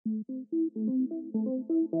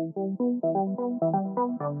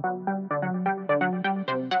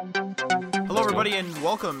Hello, everybody, and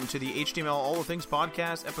welcome to the HTML All the Things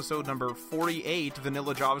podcast, episode number 48,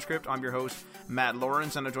 Vanilla JavaScript. I'm your host, Matt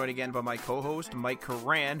Lawrence, and I'm joined again by my co-host, Mike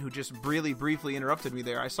Curran, who just really briefly interrupted me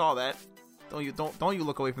there. I saw that. Don't you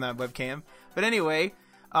look away from that webcam. But anyway,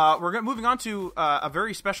 we're moving on to a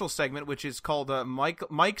very special segment, which is called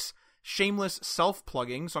Mike's Shameless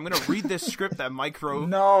Self-Plugging. So I'm going to read this script that Mike wrote.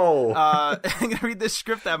 No! I'm going to read this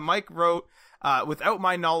script that Mike wrote without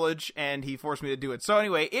my knowledge, and he forced me to do it. So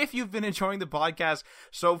anyway, if you've been enjoying the podcast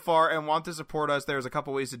so far and want to support us, there's a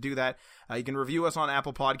couple ways to do that. You can review us on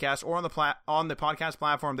Apple Podcasts or on the podcast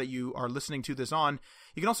platform that you are listening to this on.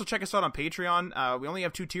 You can also check us out on Patreon. We only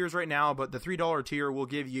have 2 tiers right now, but the $3 tier will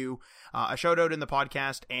give you a shout out in the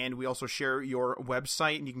podcast, and we also share your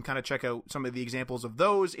website, and you can kind of check out some of the examples of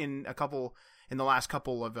those in the last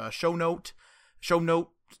couple of show note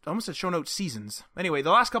I almost said show note seasons. Anyway, the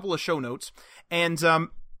last couple of show notes. And and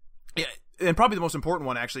probably the most important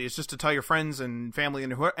one, actually, is just to tell your friends and family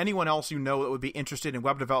and anyone else you know that would be interested in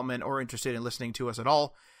web development or interested in listening to us at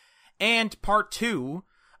all. And part 2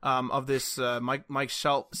 of this Mike's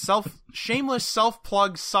shameless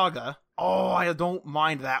self-plug saga. Oh, I don't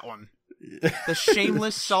mind that one. The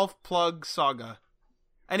shameless self-plug saga.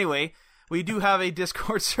 Anyway, we do have a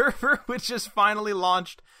Discord server, which just finally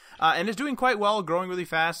launched. And is doing quite well, growing really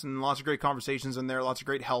fast, and lots of great conversations in there, lots of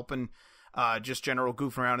great help, and just general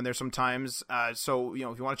goofing around in there sometimes. So, if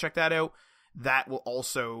you want to check that out, that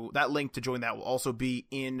link to join that will also be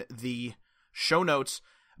in the show notes.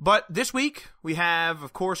 But this week, we have,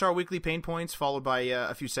 of course, our weekly pain points, followed by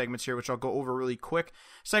a few segments here, which I'll go over really quick.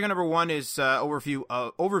 Segment number 1 is overview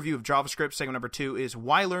of JavaScript. Segment number 2 is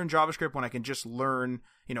why learn JavaScript when I can just learn,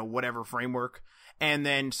 whatever framework. And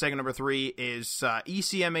then segment number 3 is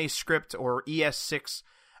ECMA script or ES6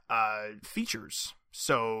 features.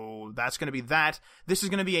 So that's going to be that. This is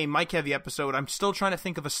going to be a Mike Heavy episode. I'm still trying to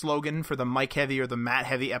think of a slogan for the Mike Heavy or the Matt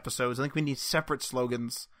Heavy episodes. I think we need separate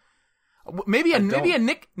slogans. Maybe a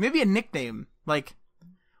nickname. Like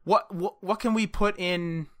what can we put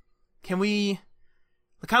in? Can we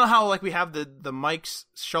kind of how like we have the Mike's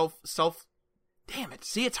self. Damn it!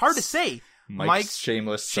 See, it's hard to say. Mike's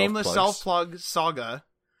shameless self-plug saga.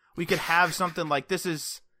 We could have something like this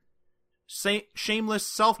is shameless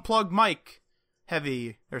self-plug Mike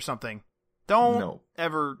Heavy or something. That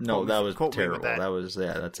was terrible.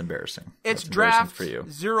 That's embarrassing. It's draft for you.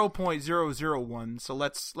 0.001. So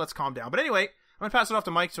let's calm down. But anyway, I'm gonna pass it off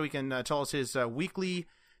to Mike so he can tell us his weekly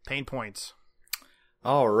pain points.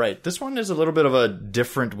 All right, this one is a little bit of a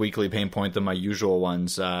different weekly pain point than my usual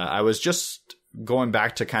ones. I was just going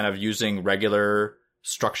back to kind of using regular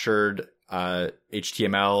structured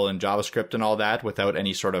HTML and JavaScript and all that without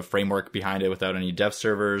any sort of framework behind it, without any dev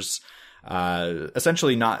servers,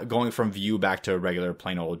 essentially not going from Vue back to regular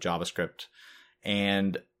plain old JavaScript.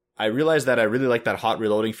 And I realized that I really like that hot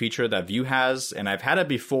reloading feature that Vue has, and I've had it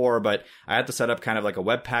before, but I had to set up kind of like a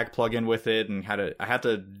Webpack plugin with it, and I had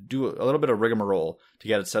to do a little bit of rigmarole to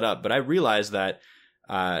get it set up. But I realized that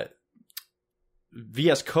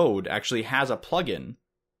VS Code actually has a plugin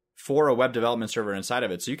for a web development server inside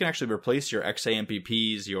of it. So you can actually replace your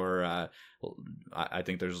XAMPPs, your, I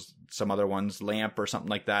think there's some other ones, LAMP or something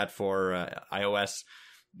like that for iOS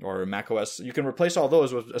or macOS. You can replace all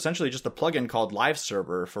those with essentially just a plugin called Live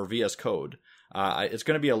Server for VS Code. It's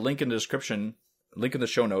going to be a link in the description, link in the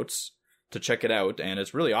show notes to check it out. And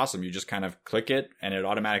it's really awesome. You just kind of click it and it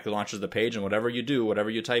automatically launches the page, and whatever you do, whatever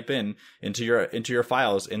you type in into your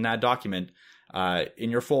files in that document, in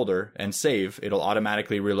your folder and save, it'll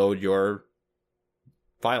automatically reload your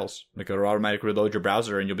files. Like it'll automatically reload your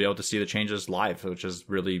browser and you'll be able to see the changes live, which is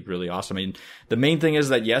really, really awesome. I mean, the main thing is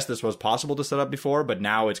that yes, this was possible to set up before, but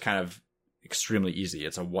now it's kind of extremely easy.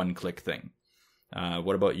 It's a one-click thing.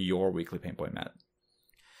 What about your weekly pain point, Matt?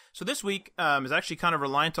 So this week is actually kind of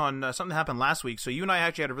reliant on something that happened last week. So you and I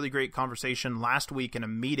actually had a really great conversation last week in a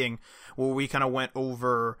meeting where we kind of went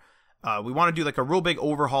over we want to do like a real big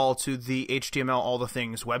overhaul to the HTML All the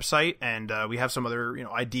Things website, and we have some other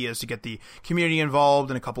ideas to get the community involved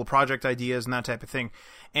and a couple of project ideas and that type of thing.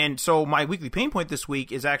 And so my weekly pain point this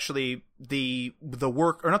week is actually the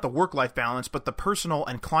work, or not the work-life balance, but the personal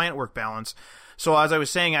and client work balance. So as I was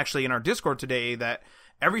saying actually in our Discord today, that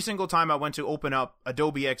every single time I went to open up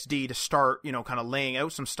Adobe XD to start, kind of laying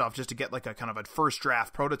out some stuff just to get like a kind of a first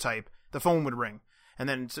draft prototype, the phone would ring. And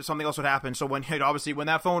then something else would happen. So when obviously when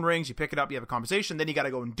that phone rings, you pick it up, you have a conversation, then you got to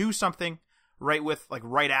go and do something right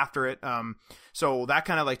after it. So that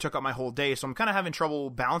kind of like took up my whole day. So I'm kind of having trouble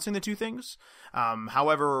balancing the two things.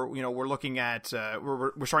 However, we're looking at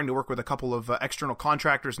we're starting to work with a couple of external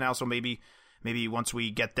contractors now. So maybe maybe once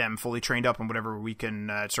we get them fully trained up and whatever, we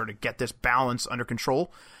can sort of get this balance under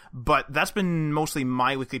control. But that's been mostly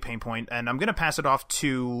my weekly pain point, and I'm going to pass it off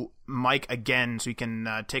to Mike again so he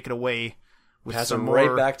can take it away. Pass it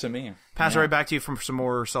right back to me. Pass it right back to you for some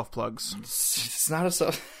more self-plugs. It's not a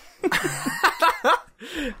self...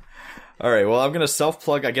 All right, well, I'm going to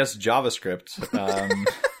self-plug, I guess, JavaScript.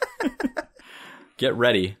 Get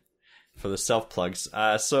ready for the self-plugs.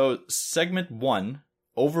 So segment 1,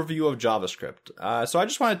 overview of JavaScript. So I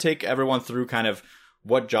just want to take everyone through kind of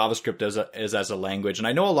what JavaScript is as a language. And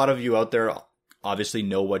I know a lot of you out there obviously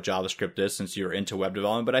know what JavaScript is since you're into web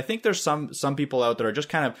development, but I think there's some people out there are just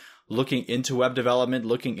kind of looking into web development,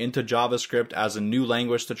 looking into JavaScript as a new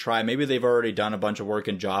language to try. Maybe they've already done a bunch of work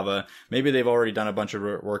in Java. Maybe they've already done a bunch of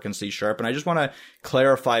work in C#. And I just want to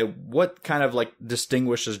clarify what kind of like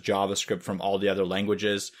distinguishes JavaScript from all the other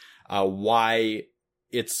languages, why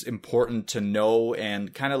it's important to know,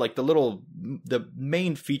 and kind of like the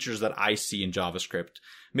main features that I see in JavaScript.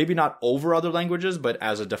 Maybe not over other languages, but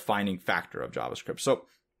as a defining factor of JavaScript. So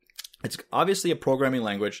it's obviously a programming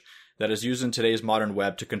language that is used in today's modern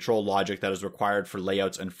web to control logic that is required for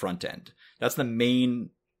layouts and front end. That's the main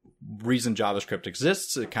reason JavaScript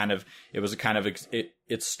exists. It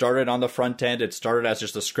started on the front end. It started as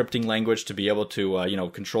just a scripting language to be able to,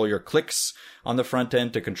 control your clicks on the front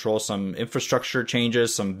end, to control some infrastructure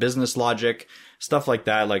changes, some business logic, stuff like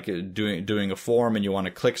that, like doing a form and you want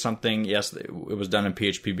to click something. Yes, it was done in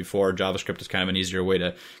PHP before. JavaScript is kind of an easier way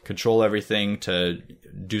to control everything, to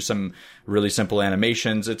do some really simple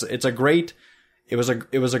animations. It was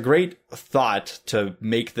a great thought to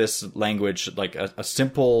make this language like a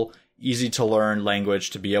simple, easy to learn language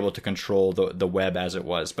to be able to control the web as it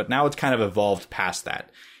was. But now it's kind of evolved past that.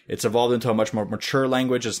 It's evolved into a much more mature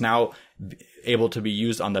language. It's now able to be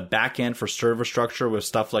used on the back end for server structure with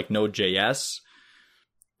stuff like Node.js.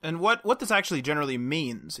 And what this actually generally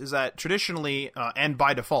means is that traditionally, and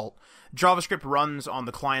by default, JavaScript runs on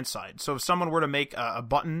the client side. So if someone were to make a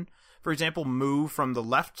button, for example, move from the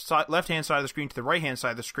left-hand side of the screen to the right-hand side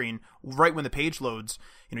of the screen right when the page loads,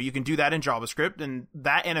 you can do that in JavaScript, and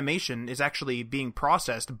that animation is actually being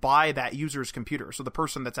processed by that user's computer. So the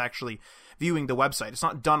person that's actually viewing the website. It's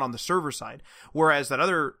not done on the server side. Whereas that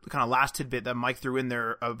other kind of last tidbit that Mike threw in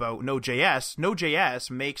there about Node.js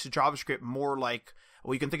makes JavaScript more like,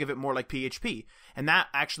 well, you can think of it more like PHP, and that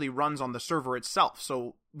actually runs on the server itself.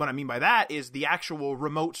 So what I mean by that is the actual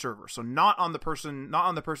remote server. So not on the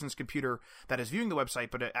person's computer that is viewing the website,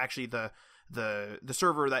 but actually the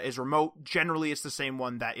server that is remote. Generally, it's the same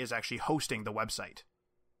one that is actually hosting the website.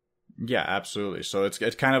 Yeah, absolutely. So it's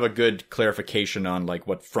kind of a good clarification on like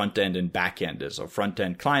what front end and back end is. So front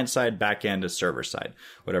end client side, back end is server side,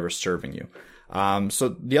 whatever's serving you.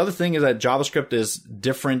 So the other thing is that JavaScript is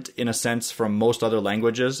different in a sense from most other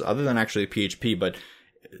languages, other than actually PHP, but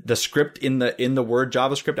the script in the word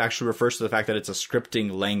JavaScript actually refers to the fact that it's a scripting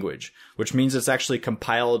language, which means it's actually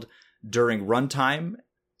compiled during runtime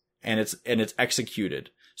and it's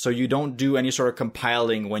executed. So you don't do any sort of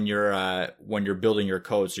compiling when you're building your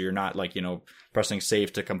code. So you're not like, pressing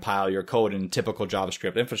save to compile your code in typical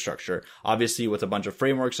JavaScript infrastructure. Obviously, with a bunch of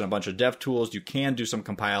frameworks and a bunch of dev tools, you can do some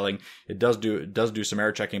compiling. It does do some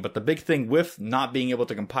error checking. But the big thing with not being able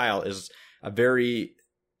to compile is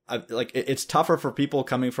it's tougher for people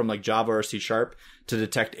coming from like Java or C# to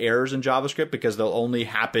detect errors in JavaScript because they'll only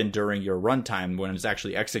happen during your runtime when it's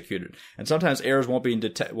actually executed. And sometimes errors won't be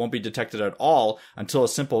detected at all until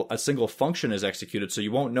a single function is executed. So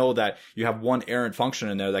you won't know that you have one errant function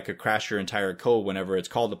in there that could crash your entire code whenever it's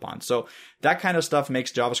called upon. So that kind of stuff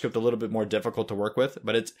makes JavaScript a little bit more difficult to work with,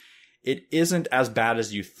 but it isn't as bad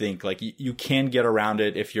as you think. Like you can get around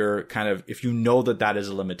it if you know that is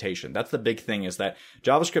a limitation. That's the big thing, is that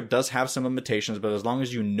JavaScript does have some limitations, but as long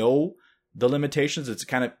as you know the limitations,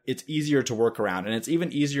 it's easier to work around. And it's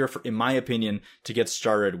even easier in my opinion, to get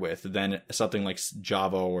started with than something like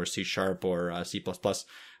Java or C# or C++.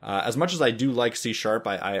 As much as I do like C#,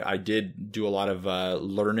 I did do a lot of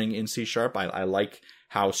learning in C#. I like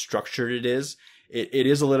how structured it is. It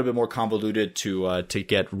is a little bit more convoluted to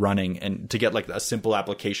get running and to get like a simple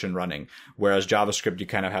application running. Whereas JavaScript, you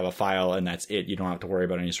kind of have a file and that's it. You don't have to worry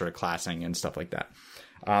about any sort of classing and stuff like that.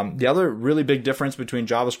 The other really big difference between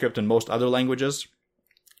JavaScript and most other languages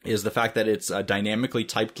is the fact that it's a dynamically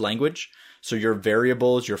typed language. So your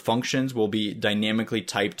variables, your functions will be dynamically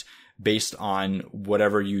typed based on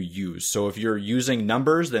whatever you use. So if you're using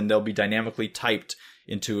numbers, then they'll be dynamically typed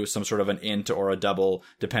into some sort of an int or a double,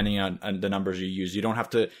 depending on the numbers you use. You don't have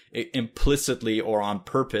to implicitly or on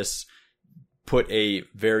purpose put a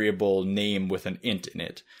variable name with an int in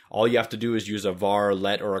it. All you have to do is use a var,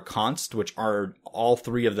 let, or a const, which are all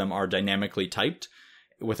three of them are dynamically typed,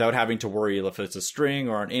 without having to worry if it's a string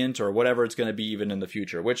or an int or whatever it's going to be even in the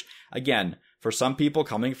future, which again, for some people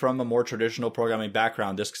coming from a more traditional programming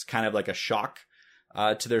background, this is kind of like a shock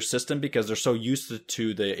to their system, because they're so used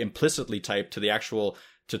to the implicitly typed, to the actual,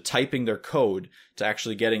 to typing their code, to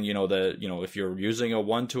actually getting, if you're using a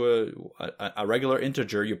 1 to a regular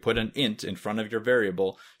integer, you put an int in front of your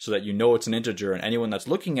variable so that you know it's an integer, and anyone that's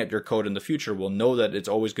looking at your code in the future will know that it's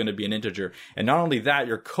always going to be an integer. And not only that,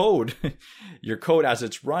 your code as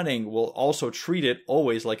it's running will also treat it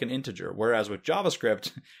always like an integer. Whereas with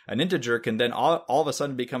JavaScript, an integer can then all of a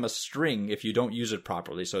sudden become a string if you don't use it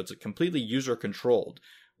properly. So it's completely user controlled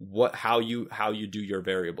how you do your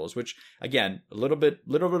variables, which again, a little bit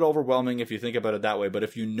overwhelming if you think about it that way. But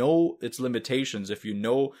if you know its limitations, if you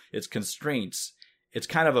know its constraints, it's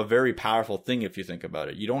kind of a very powerful thing if you think about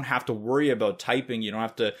it. You don't have to worry about typing. You don't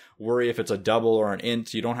have to worry if it's a double or an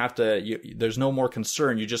int. You don't have to, there's no more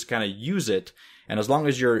concern. You just kind of use it. And as long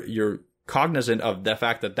as you're cognizant of the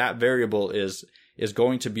fact that that variable is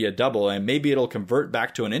going to be a double, and maybe it'll convert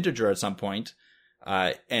back to an integer at some point,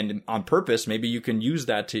 and on purpose, maybe you can use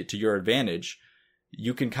that to your advantage.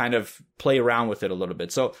 You can kind of play around with it a little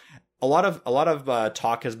bit. So a lot of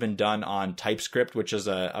talk has been done on TypeScript, which is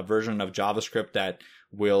a version of JavaScript that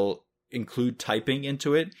will include typing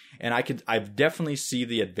into it. And I definitely see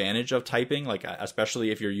the advantage of typing, like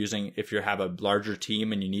especially if you have a larger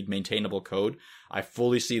team and you need maintainable code. I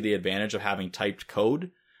fully see the advantage of having typed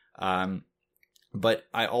code. But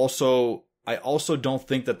I also don't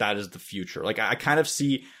think that is the future. Like I kind of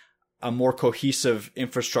see a more cohesive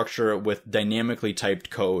infrastructure with dynamically typed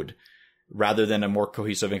code rather than a more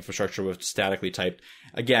cohesive infrastructure with statically typed.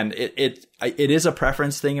 Again, it is a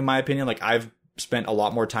preference thing in my opinion. Like I've spent a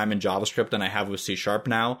lot more time in JavaScript than I have with C#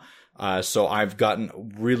 now. So I've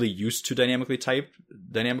gotten really used to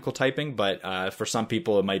dynamical typing, but for some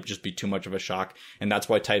people it might just be too much of a shock, and that's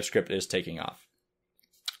why TypeScript is taking off.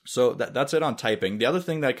 So that's it on typing. The other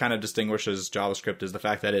thing that kind of distinguishes JavaScript is the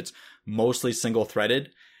fact that it's mostly single-threaded,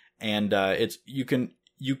 and you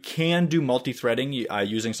can do multi-threading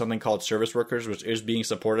using something called service workers, which is being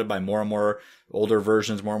supported by more and more older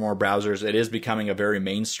versions, more and more browsers. It is becoming a very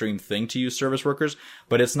mainstream thing to use service workers,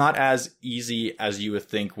 but it's not as easy as you would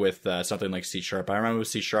think with something like C#. I remember with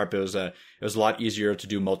C#, it was a lot easier to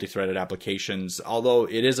do multi-threaded applications, although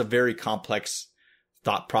it is a very complex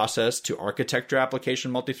thought process to architect your application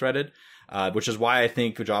multi-threaded, which is why I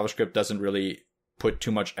think JavaScript doesn't really put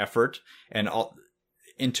too much effort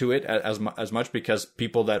into it as much, because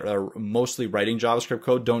people that are mostly writing JavaScript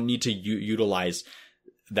code don't need to utilize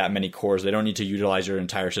that many cores. They don't need to utilize your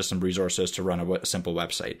entire system resources to run a simple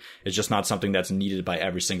website. It's just not something that's needed by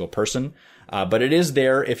every single person. But it is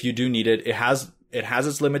there if you do need it. It has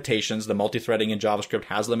its limitations. The multi-threading in JavaScript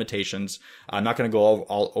has limitations. I'm not going to go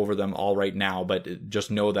all over them all right now, but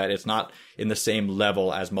just know that it's not in the same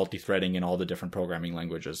level as multi-threading in all the different programming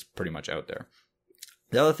languages pretty much out there.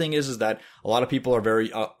 The other thing is that a lot of people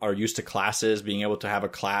are used to classes, being able to have a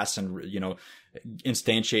class and,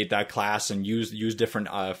 instantiate that class and use different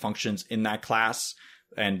functions in that class,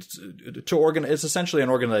 and it's essentially an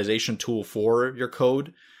organization tool for your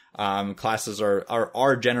code. Classes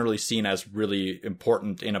are generally seen as really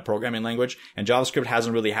important in a programming language, and JavaScript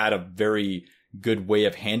hasn't really had a very good way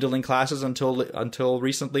of handling classes until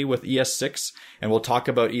recently with ES6, and we'll talk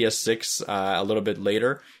about ES6 a little bit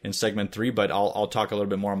later in segment 3, but I'll talk a little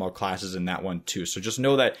bit more about classes in that one too. So just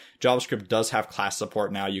know that JavaScript does have class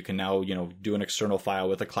support now. You can now do an external file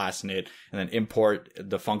with a class in it and then import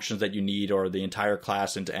the functions that you need or the entire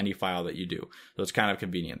class into any file that you do. So it's kind of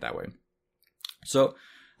convenient that way. So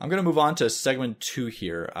I'm going to move on to segment 2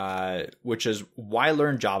 here, which is why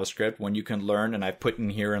learn JavaScript when you can learn, and I've put in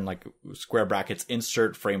here in like square brackets,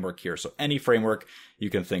 insert framework here. So any framework you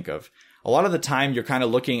can think of. A lot of the time you're kind of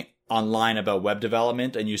looking online about web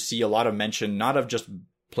development and you see a lot of mention, not of just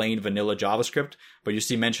plain vanilla JavaScript, but you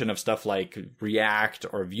see mention of stuff like React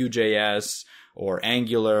or Vue.js or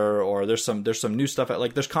Angular, or there's some new stuff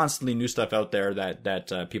like there's constantly new stuff out there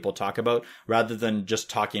that people talk about rather than just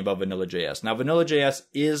talking about Vanilla.js. Now Vanilla.js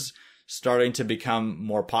is starting to become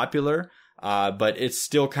more popular, but it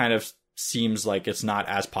still kind of seems like it's not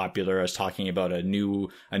as popular as talking about a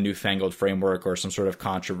newfangled framework or some sort of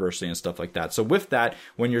controversy and stuff like that. So with that,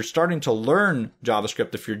 when you're starting to learn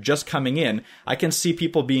JavaScript, if you're just coming in, I can see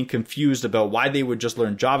people being confused about why they would just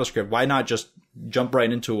learn JavaScript. Why not just jump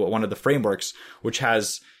right into one of the frameworks, which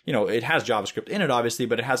has, it has JavaScript in it, obviously,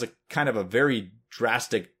 but it has a kind of a very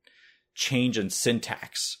drastic change in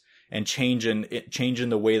syntax. and changing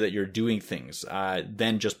the way that you're doing things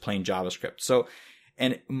than just plain JavaScript. So,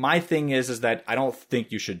 and my thing is that I don't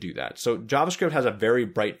think you should do that. So JavaScript has a very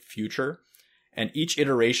bright future, and each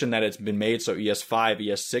iteration that it's been made, so ES5,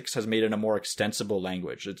 ES6, has made it a more extensible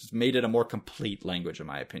language. It's made it a more complete language, in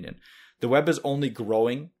my opinion. The web is only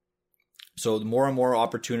growing, so more and more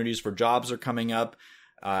opportunities for jobs are coming up.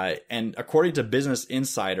 And according to Business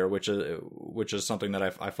Insider, which is something that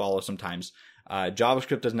I follow sometimes,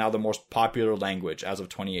 JavaScript is now the most popular language as of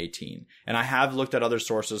 2018. And I have looked at other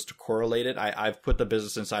sources to correlate it. I've put the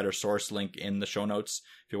Business Insider source link in the show notes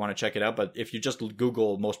if you want to check it out. But if you just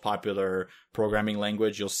Google most popular programming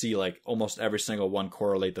language, you'll see like almost every single one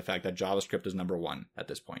correlate the fact that JavaScript is number one at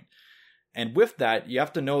this point. And with that, you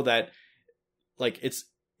have to know that like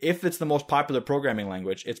if it's the most popular programming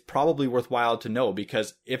language, it's probably worthwhile to know,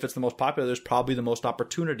 because if it's the most popular, there's probably the most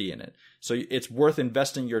opportunity in it. So it's worth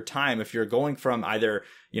investing your time if you're going from either,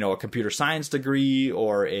 a computer science degree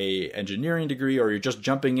or a engineering degree, or you're just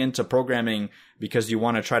jumping into programming because you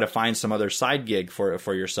want to try to find some other side gig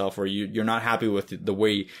for yourself, or you're not happy with the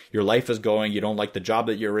way your life is going. You don't like the job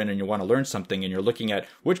that you're in and you want to learn something, and you're looking at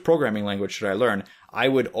which programming language should I learn. I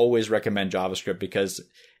would always recommend JavaScript because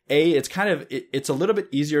it's a little bit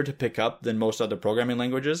easier to pick up than most other programming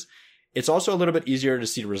languages. It's also a little bit easier to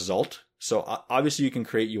see result. So obviously you can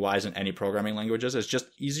create UIs in any programming languages. It's just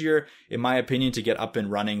easier, in my opinion, to get up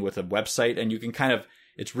and running with a website, and you can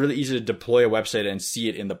it's really easy to deploy a website and see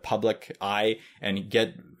it in the public eye and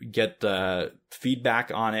get the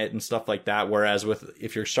feedback on it and stuff like that. Whereas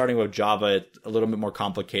if you're starting with Java, it's a little bit more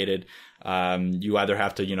complicated. You either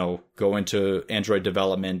have to, go into Android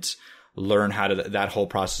development, learn how that whole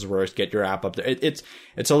process works, get your app up there. It's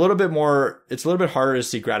a little bit harder to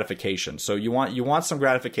see gratification. So you want some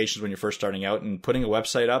gratifications when you're first starting out, and putting a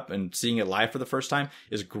website up and seeing it live for the first time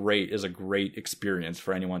is a great experience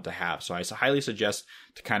for anyone to have. So I highly suggest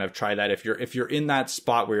to kind of try that if you're in that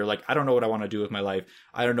spot where you're like, I don't know what I want to do with my life.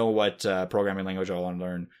 I don't know what programming language I want to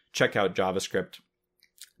learn. Check out JavaScript.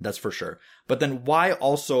 That's for sure. But then why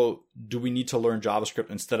also do we need to learn JavaScript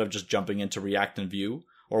instead of just jumping into React and Vue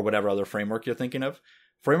or whatever other framework you're thinking of?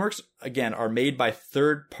 Frameworks, again, are made by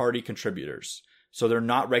third-party contributors. So they're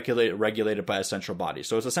not regulated by a central body.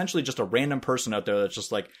 So it's essentially just a random person out there that's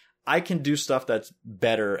just like, I can do stuff that's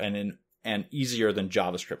better and easier than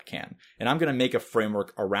JavaScript can. And I'm going to make a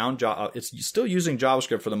framework around Java. It's still using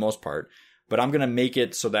JavaScript for the most part, but I'm going to make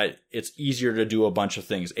it so that it's easier to do a bunch of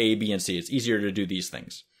things, A, B, and C. It's easier to do these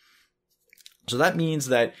things. So that means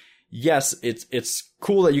that, yes, it's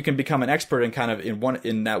cool that you can become an expert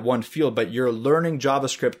in that one field, but you're learning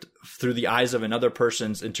JavaScript through the eyes of another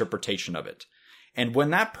person's interpretation of it. And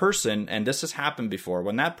when that person, and this has happened before,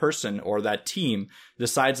 when that person or that team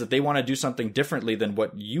decides that they want to do something differently than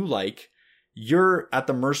what you like, you're at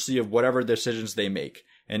the mercy of whatever decisions they make.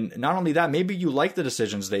 And not only that, maybe you like the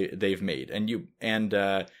decisions they've made, and you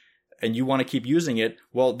want to keep using it.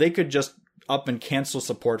 Well, they could just up and cancel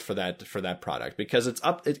support for that product, because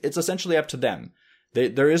it's essentially up to them.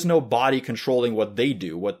 There is no body controlling what they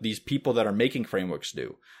do, what these people that are making frameworks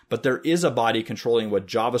do, but there is a body controlling what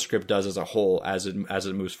JavaScript does as a whole as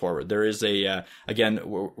it moves forward. There is again,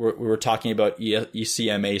 we were talking about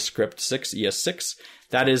ECMA script 6, ES6.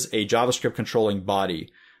 That is a JavaScript controlling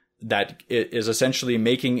body that is essentially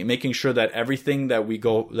making sure that everything that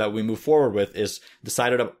we move forward with is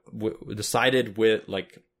decided with,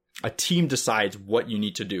 like, a team decides what you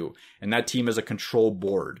need to do, and that team is a control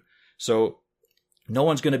board. So no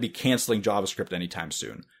one's going to be canceling JavaScript anytime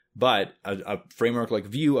soon. But a framework like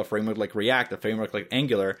Vue, a framework like React, a framework like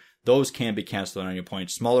Angular, those can be canceled at any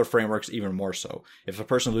point. Smaller frameworks, even more so. If a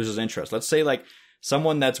person loses interest, let's say like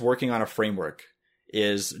someone that's working on a framework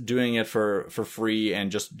is doing it for free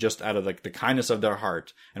and just out of like the kindness of their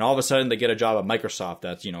heart, and all of a sudden they get a job at Microsoft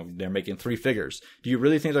that's, they're making 3 figures. Do you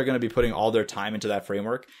really think they're going to be putting all their time into that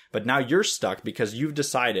framework? But now you're stuck because you've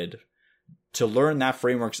decided to learn that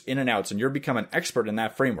framework's in and outs, and you're become an expert in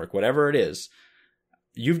that framework, whatever it is.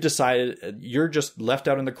 You've decided you're just left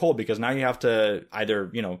out in the cold because now you have to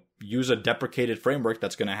either, use a deprecated framework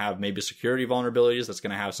that's going to have maybe security vulnerabilities, that's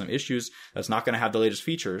going to have some issues, that's not going to have the latest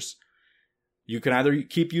features. You can either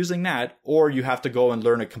keep using that, or you have to go and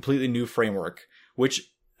learn a completely new framework,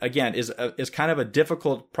 which again is kind of a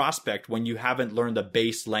difficult prospect when you haven't learned the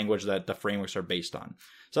base language that the frameworks are based on.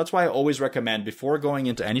 So that's why I always recommend, before going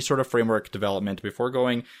into any sort of framework development, before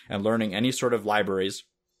going and learning any sort of libraries,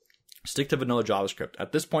 stick to vanilla JavaScript.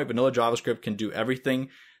 At this point, vanilla JavaScript can do everything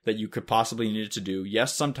that you could possibly need it to do.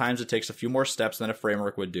 Yes, sometimes it takes a few more steps than a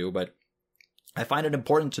framework would do, but I find it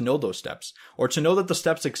important to know those steps, or to know that the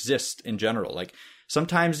steps exist in general. Like,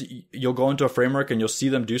 sometimes you'll go into a framework and you'll see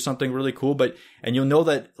them do something really cool, and you'll know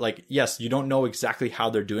that, like, yes, you don't know exactly how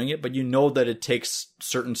they're doing it, but you know that it takes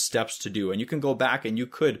certain steps to do. And you can go back and you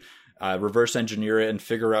could reverse engineer it and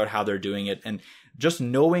figure out how they're doing it. And just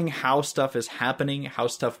knowing how stuff is happening, how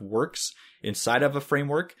stuff works inside of a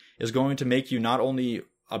framework is going to make you not only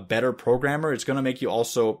a better programmer, it's going to make you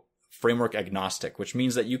also framework agnostic, which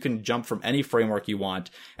means that you can jump from any framework you want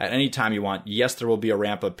at any time you want. Yes, there will be a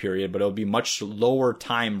ramp up period, but it'll be much lower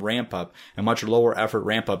time ramp up and much lower effort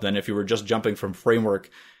ramp up than if you were just jumping from framework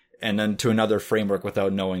and then to another framework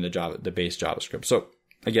without knowing the base JavaScript. So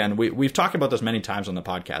again, we've talked about this many times on the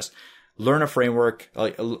podcast. Learn a framework,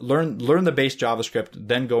 learn the base JavaScript,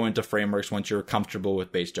 then go into frameworks once you're comfortable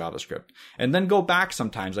with base JavaScript. And then go back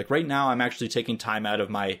sometimes. Like right now, I'm actually taking time out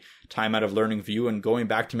of learning Vue and going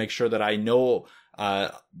back to make sure that I know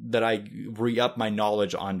that I re-up my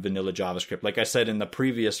knowledge on vanilla JavaScript. Like I said in the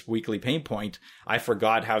previous weekly pain point, I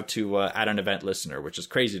forgot how to add an event listener, which is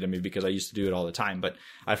crazy to me because I used to do it all the time, but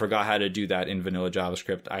I forgot how to do that in vanilla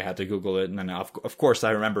JavaScript. I had to Google it, and then of course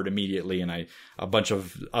I remembered immediately, and a bunch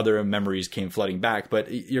of other memories came flooding back.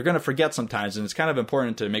 But you're going to forget sometimes, and it's kind of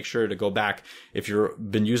important to make sure to go back if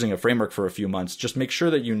you've been using a framework for a few months. Just make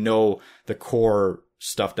sure that you know the core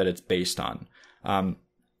stuff that it's based on.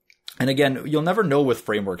 And again, you'll never know with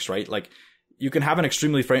frameworks, right? Like you can have an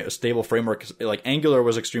extremely stable framework, like Angular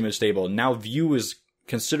was extremely stable. Now Vue is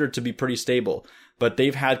considered to be pretty stable, but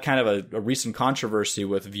they've had kind of a recent controversy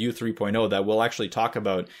with Vue 3.0 that we'll actually talk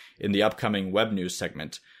about in the upcoming web news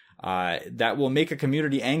segment. That will make a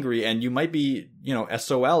community angry, and you might be,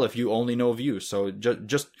 SOL if you only know Vue. So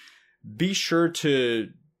just be sure to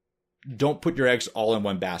don't put your eggs all in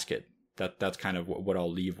one basket. That's kind of what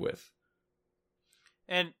I'll leave with.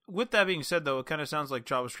 And with that being said, though, it kind of sounds like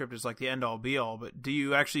JavaScript is like the end-all be-all, but do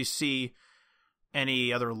you actually see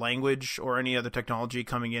any other language or any other technology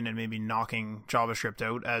coming in and maybe knocking JavaScript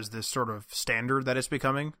out as this sort of standard that it's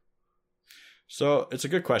becoming? So it's a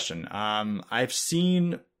good question. I've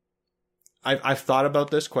thought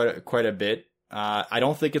about this quite a bit. I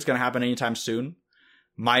don't think it's going to happen anytime soon.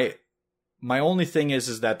 My only thing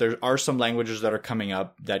is that there are some languages that are coming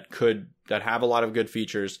up that have a lot of good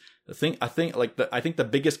features. I think the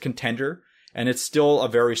biggest contender, and it's still a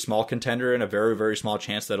very small contender and a very, very small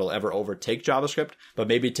chance that it'll ever overtake JavaScript, but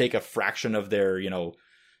maybe take a fraction of a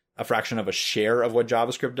fraction of a share of what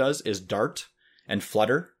JavaScript does, is Dart and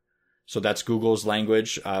Flutter. So that's Google's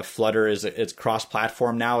language. Flutter it's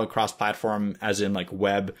cross-platform now, and cross-platform as in like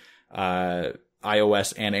web,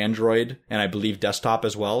 iOS and Android, and I believe desktop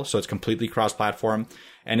as well. So it's completely cross-platform,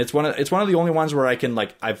 and it's one of the only ones where I can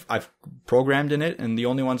I've programmed in it, and the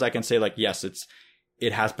only ones I can say yes,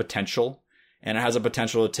 it has potential, and it has a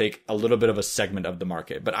potential to take a little bit of a segment of the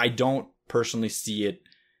market, but I don't personally see it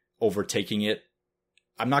overtaking it.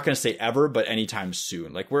 I'm not going to say ever, but anytime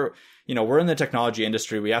soon. We're in the technology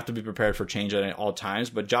industry. We have to be prepared for change at all times,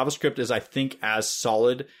 but JavaScript is, I think, as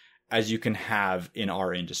solid as you can have in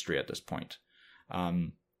our industry at this point.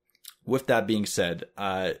 With that being said,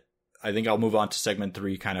 I think I'll move on to segment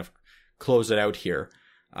 3, kind of close it out here.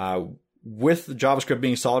 With JavaScript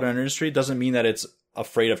being solid in our industry doesn't mean that it's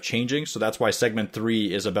afraid of changing. So that's why segment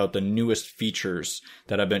 3 is about the newest features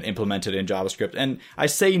that have been implemented in JavaScript. And I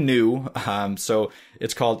say new, so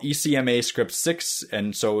it's called ECMA Script 6.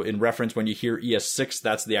 And so in reference, when you hear ES6,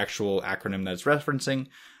 that's the actual acronym that it's referencing.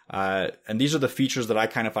 And these are the features that I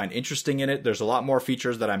kind of find interesting in it. There's a lot more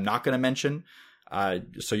features that I'm not going to mention.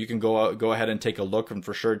 So you can go ahead and take a look and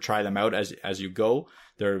for sure try them out as you go.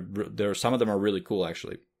 There some of them are really cool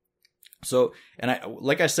actually. So, and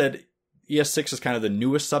like I said, ES6 is kind of the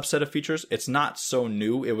newest subset of features. It's not so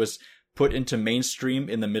new. It was put into mainstream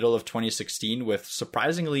in the middle of 2016 with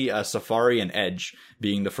surprisingly Safari and Edge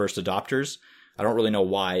being the first adopters. I don't really know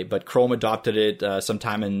why, but Chrome adopted it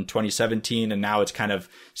sometime in 2017, and now it's kind of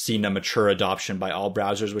seen a mature adoption by all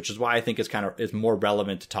browsers, which is why I think it's more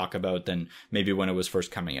relevant to talk about than maybe when it was first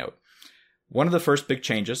coming out. One of the first big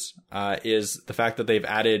changes is the fact that they've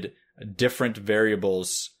added different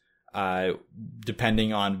variables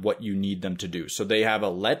depending on what you need them to do. So they have a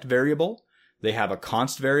let variable, they have a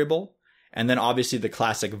const variable, and then obviously the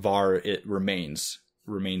classic var, it remains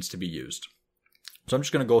to be used. So I'm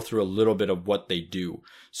just going to go through a little bit of what they do.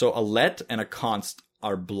 So a let and a const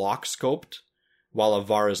are block scoped, while a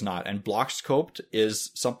var is not. And block scoped is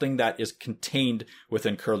something that is contained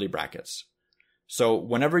within curly brackets. So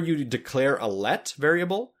whenever you declare a let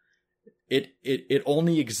variable, it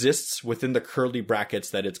only exists within the curly brackets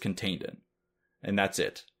that it's contained in. And that's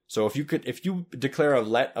it. So if you declare a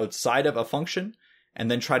let outside of a function and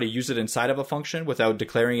then try to use it inside of a function without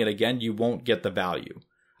declaring it again, you won't get the value.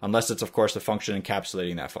 unless it's, of course, the function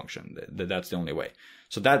encapsulating that function. That's the only way.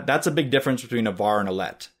 So that's a big difference between a var and a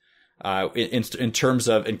let. In terms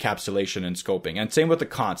of encapsulation and scoping. And same with the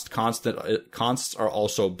const. Consts are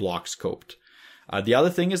also block scoped. The other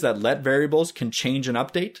thing is that let variables can change and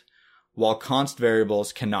update, while const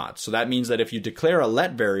variables cannot. So that means that if you declare a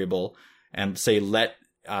let variable and say let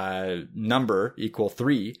number equal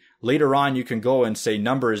 3, later on you can go and say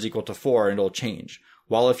number is equal to 4 and it'll change.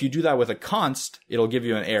 While if you do that with a const, it'll give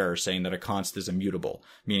you an error saying that a const is immutable,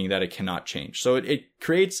 meaning that it cannot change. So it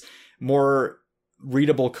creates more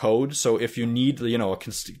readable code. So if you need, a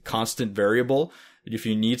constant variable, if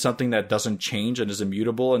you need something that doesn't change and is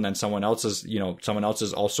immutable, and then someone else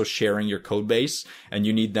is also sharing your code base, and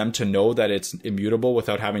you need them to know that it's immutable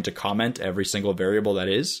without having to comment every single variable that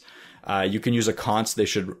is, you can use a const. They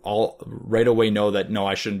should all right away know that, no,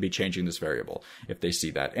 I shouldn't be changing this variable if they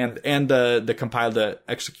see that. And the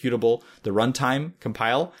executable, the runtime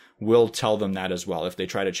compile will tell them that as well. If they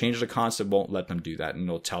try to change the const, it won't let them do that, and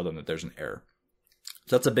it'll tell them that there's an error.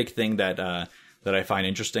 So that's a big thing that I find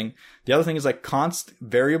interesting. The other thing is like const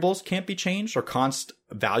variables can't be changed, or const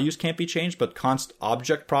values can't be changed, but const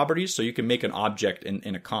object properties, so you can make an object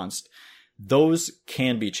in a const, those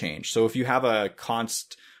can be changed. So if you have a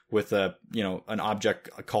const with an object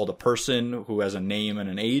called a person who has a name and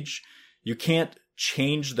an age, you can't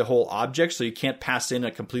change the whole object, so you can't pass in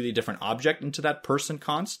a completely different object into that person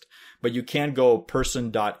const, but you can go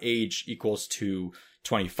person.age equals to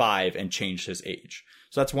 25 and change his age.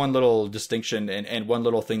 So that's one little distinction and one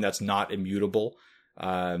little thing that's not immutable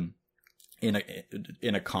in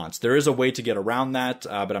a const. There is a way to get around that,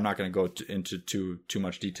 but I'm not going to go into too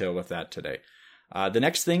much detail with that today. The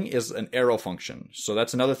next thing is an arrow function. So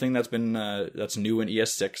that's another thing that's new in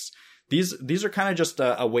ES6. These are kind of just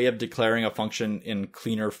a way of declaring a function in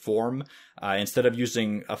cleaner form. Instead of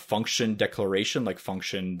using a function declaration like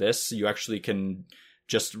function this, you actually can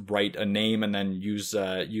just write a name and then use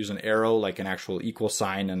an arrow, like an actual equal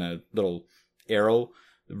sign and a little arrow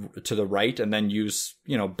to the right, and then use,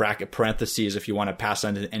 bracket parentheses if you want to pass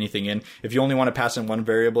anything in. If you only want to pass in one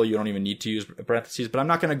variable, you don't even need to use parentheses, but I'm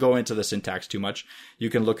not going to go into the syntax too much. You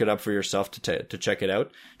can look it up for yourself to check it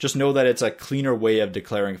out. Just know that it's a cleaner way of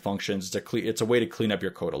declaring functions. It's a way to clean up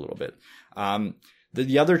your code a little bit.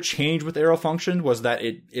 The other change with arrow function was that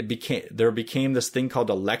there became this thing called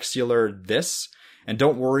a lexicular this. And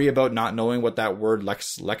don't worry about not knowing what that word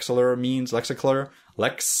lexicular means, lexicular,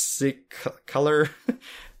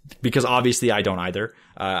 because obviously I don't either.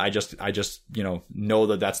 I just know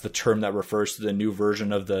that that's the term that refers to the new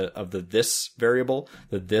version of the this variable,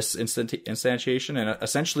 the this instantiation, and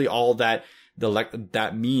essentially all that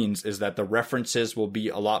that means is that the references will be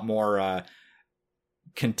a lot more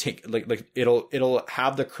it'll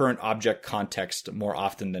have the current object context more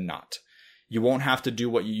often than not. You won't have to do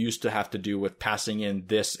what you used to have to do with passing in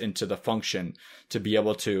this into the function to be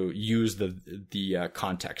able to use the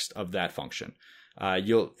context of that function.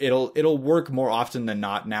 It'll work more often than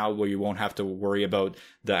not now, where you won't have to worry about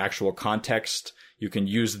the actual context. You can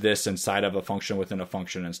use this inside of a function within a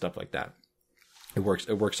function and stuff like that. It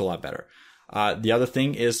works a lot better. The other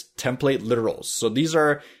thing is template literals. So these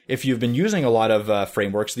are, if you've been using a lot of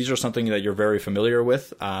frameworks, these are something that you're very familiar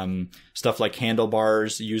with. Stuff like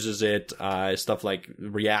Handlebars uses it. Stuff like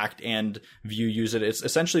React and Vue use it. It's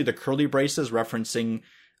essentially the curly braces referencing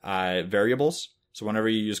variables. So whenever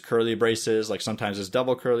you use curly braces, like sometimes it's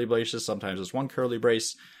double curly braces, sometimes it's one curly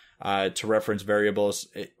brace to reference variables.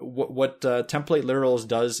 What template literals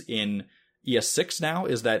does in ES6 now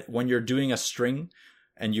is that when you're doing a string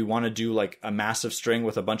and you want to do like a massive string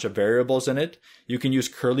with a bunch of variables in it, you can use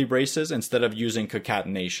curly braces instead of using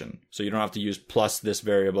concatenation. So you don't have to use plus this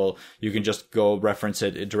variable. You can just go reference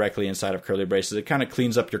it directly inside of curly braces. It kind of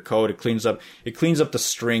cleans up your code. It cleans up the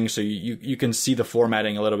string, so you can see the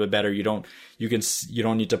formatting a little bit better. You don't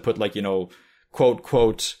need to put like,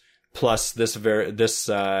 quote plus this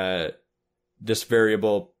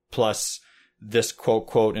variable plus this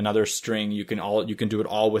quote another string. You can do it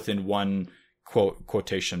all within one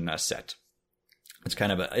quotation set. It's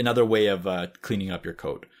kind of another way of cleaning up your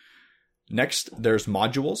code. Next, there's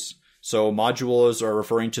modules. So modules are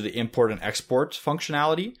referring to the import and export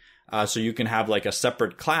functionality. So you can have like a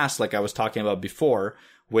separate class, like I was talking about before,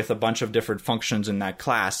 with a bunch of different functions in that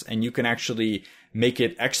class, and you can actually make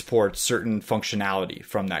it export certain functionality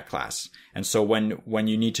from that class. And so when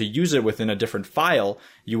you need to use it within a different file,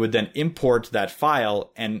 you would then import that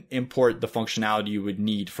file and import the functionality you would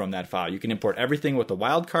need from that file. You can import everything with a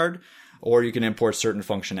wildcard, or you can import certain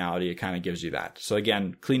functionality. It kind of gives you that. So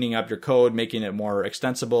again, cleaning up your code, making it more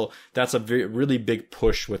extensible. That's a really big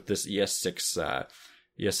push with this ES6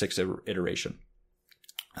 iteration.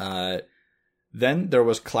 Then there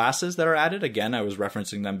was classes that are added. Again, I was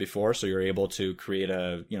referencing them before, so you're able to create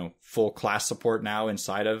a full class support now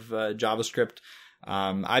inside of JavaScript.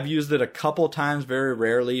 I've used it a couple times, very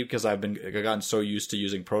rarely, because I've gotten so used to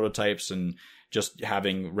using prototypes and just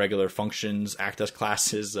having regular functions act as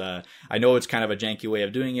classes. I know it's kind of a janky way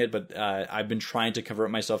of doing it, but I've been trying to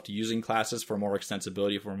convert myself to using classes for more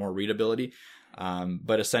extensibility, for more readability.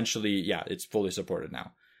 But essentially, yeah, it's fully supported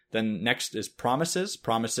now. Then next is promises.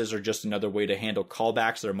 Promises are just another way to handle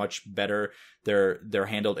callbacks. They're much better. They're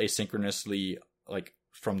handled asynchronously, like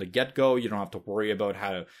from the get-go. You don't have to worry about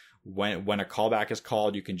when a callback is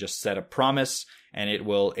called. You can just set a promise and it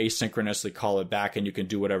will asynchronously call it back, and you can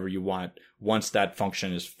do whatever you want. Once that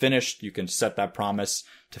function is finished, you can set that promise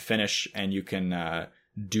to finish, and you can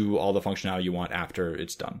do all the functionality you want after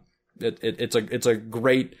it's done. It's a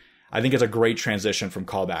great transition from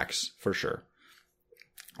callbacks for sure.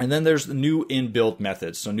 And then there's the new inbuilt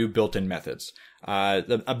methods, so new built-in methods.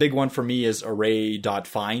 A big one for me is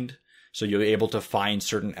array.find. So you'll be able to find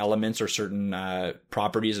certain elements or certain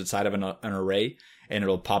properties inside of an array, and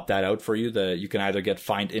it'll pop that out for you. You can either get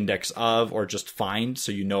find index of or just find,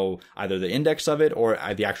 so you know either the index of it or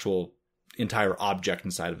the actual entire object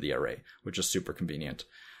inside of the array, which is super convenient.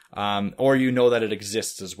 Or you know that it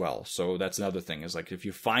exists as well. So that's another thing, is like if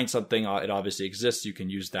you find something, it obviously exists, you can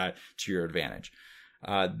use that to your advantage.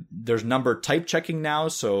 There's number type checking now,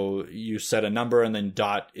 so you set a number and then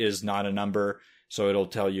dot is not a number, so it'll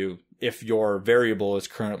tell you if your variable is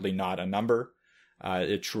currently not a number,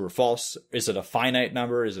 it's true or false. Is it a finite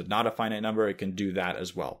number? Is it not a finite number? It can do that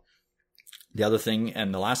as well. The other thing,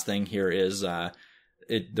 and the last thing here, is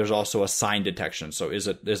there's also a sign detection. So is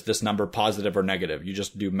this number positive or negative? You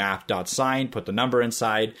just do map.sign, put the number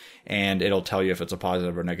inside, and it'll tell you if it's a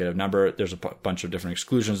positive or negative number. There's a bunch of different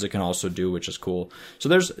exclusions it can also do, which is cool. So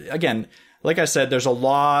there's, again, like I said, there's a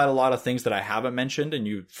lot of things that I haven't mentioned, and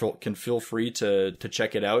you can feel free to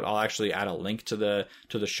check it out. I'll actually add a link to the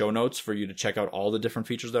show notes for you to check out all the different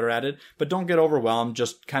features that are added. But don't get overwhelmed.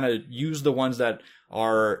 Just kind of use the ones that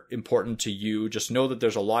are important to you. Just know that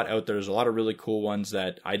there's a lot out there. There's a lot of really cool ones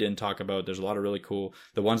that I didn't talk about. There's a lot of really cool.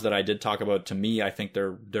 The ones that I did talk about, to me, I think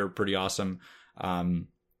they're pretty awesome. And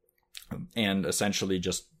essentially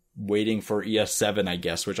just waiting for ES7, I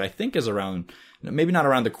guess, which I think is around, maybe not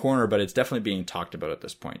around the corner, but it's definitely being talked about at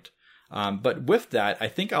this point. But with that, I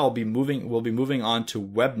think we'll be moving on to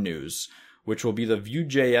web news, which will be the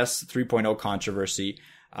Vue.js 3.0 controversy.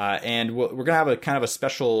 And we're going to have a kind of a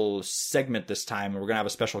special segment this time, and we're going to have a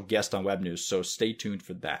special guest on web news. So stay tuned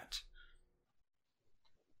for that.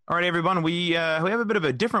 All right, everyone. We have a bit of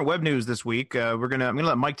a different web news this week. I'm gonna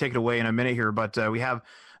let Mike take it away in a minute here, but we have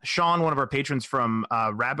Sean, one of our patrons from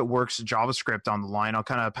RabbitWorks JavaScript, on the line. I'll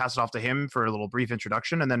kind of pass it off to him for a little brief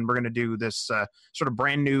introduction, and then we're going to do this sort of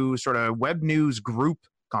brand new sort of web news group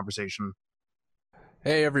conversation.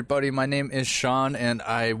 Hey everybody, my name is Sean and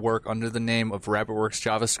I work under the name of RabbitWorks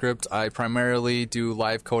JavaScript. I primarily do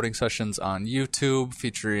live coding sessions on YouTube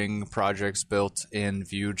featuring projects built in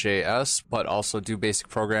Vue.js, but also do basic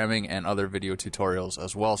programming and other video tutorials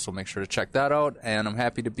as well, so make sure to check that out. And I'm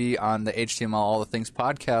happy to be on the HTML All the Things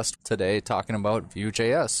podcast today talking about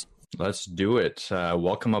Vue.js. Let's do it.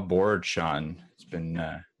 Welcome aboard, Sean. It's been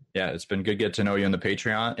good to get to know you in the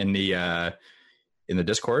Patreon, in the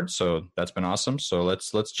Discord, so that's been awesome. So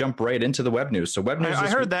let's jump right into the web news. So web news. I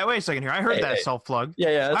heard that. Wait a second here. I heard that self plug.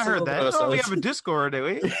 Yeah. I heard that. Oh, we have a Discord, do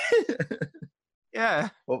we? Yeah.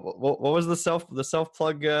 What was the self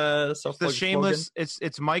plug? The shameless. Slogan?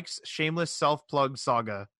 It's Mike's shameless self plug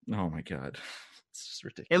saga. Oh my god, it's just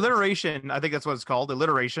ridiculous. Alliteration. I think that's what it's called.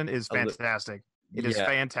 Alliteration is fantastic. It is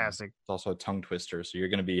fantastic. It's also a tongue twister, so you're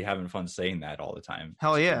going to be having fun saying that all the time.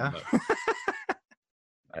 Hell yeah.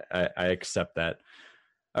 I accept that.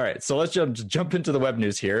 All right, so let's jump into the web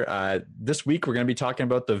news here. This week, we're going to be talking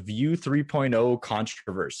about the Vue 3.0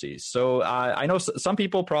 controversy. So I know some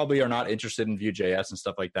people probably are not interested in Vue.js and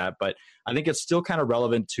stuff like that, but I think it's still kind of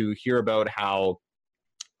relevant to hear about how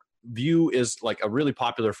Vue is like a really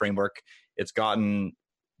popular framework. It's gotten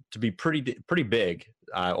to be pretty big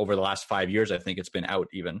over the last 5 years. I think it's been out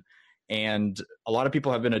even. And a lot of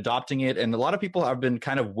people have been adopting it, and a lot of people have been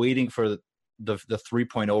kind of waiting for the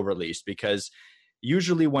 3.0 release, because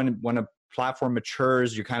usually when a platform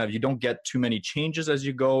matures, you don't get too many changes as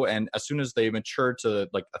you go, and as soon as they mature to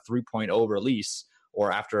like a 3.0 release,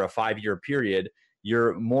 or after a 5-year period,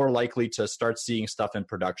 you're more likely to start seeing stuff in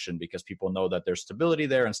production because people know that there's stability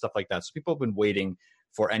there and stuff like that. So people have been waiting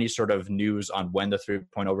for any sort of news on when the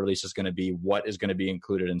 3.0 release is going to be, what is going to be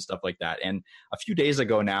included and stuff like that. And a few days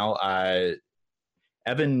ago now,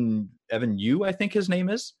 Evan Yu, I think his name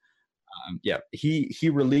is, He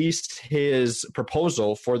released his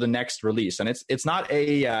proposal for the next release, and it's not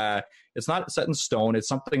it's not set in stone. It's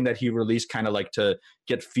something that he released kind of like to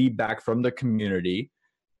get feedback from the community,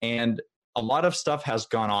 and a lot of stuff has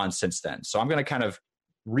gone on since then. So I'm going to kind of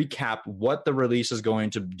recap what the release is going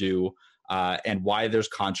to do, and why there's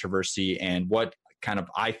controversy, and what kind of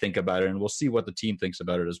I think about it, and we'll see what the team thinks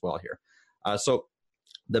about it as well here. So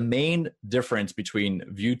the main difference between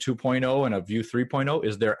Vue 2.0 and a Vue 3.0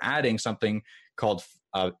 is they're adding something called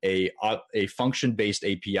a function-based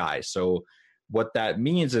API. So what that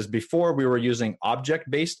means is before we were using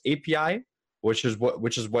object-based API, which is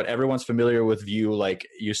what everyone's familiar with Vue. Like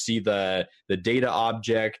you see the data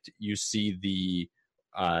object, you see the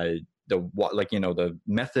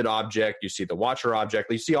method object, you see the watcher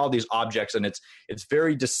object, you see all these objects, and it's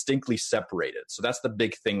very distinctly separated. So that's the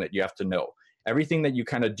big thing that you have to know. Everything that you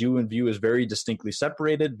kind of do in Vue is very distinctly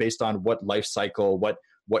separated based on what life cycle, what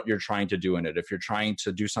you're trying to do in it. If you're trying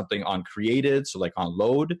to do something on created, so like on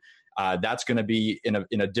load, that's going to be in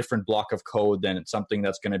a different block of code than something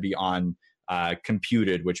that's going to be on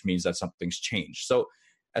computed, which means that something's changed. So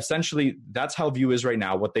essentially, that's how Vue is right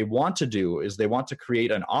now. What they want to do is they want to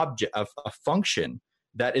create an object, a function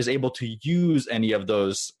that is able to use any of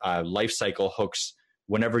those lifecycle hooks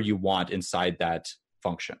whenever you want inside that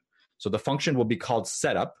function. So the function will be called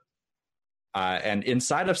setup. And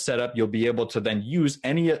inside of setup, you'll be able to then use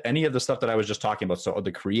any of the stuff that I was just talking about. So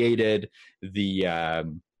the created, the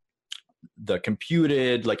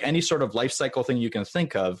computed, like any sort of lifecycle thing you can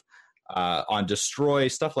think of, on destroy,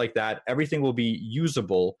 stuff like that. Everything will be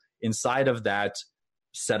usable inside of that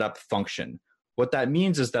setup function. What that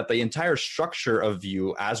means is that the entire structure of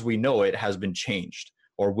Vue, as we know it, has been changed,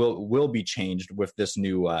 or will be changed with this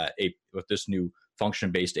new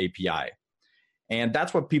function-based API. And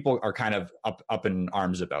that's what people are kind of up in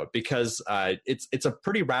arms about, because it's a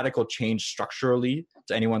pretty radical change structurally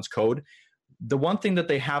to anyone's code. The one thing that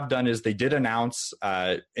they have done is they did announce,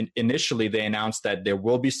 initially they announced that there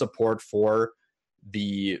will be support for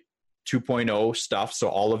the 2.0 stuff. So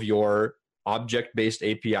all of your object-based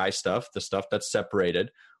API stuff, the stuff that's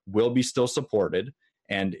separated, will be still supported,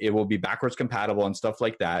 and it will be backwards compatible and stuff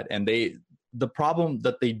like that. And the problem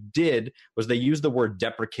that they did was they used the word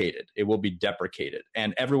deprecated. It will be deprecated.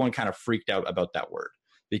 And everyone kind of freaked out about that word,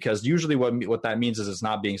 because usually what that means is it's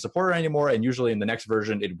not being supported anymore, and usually in the next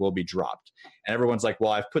version it will be dropped. And everyone's like,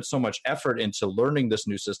 well, I've put so much effort into learning this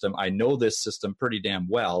new system. I know this system pretty damn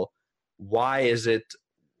well. Why is it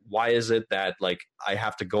that like I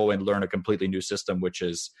have to go and learn a completely new system, which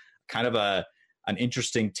is kind of an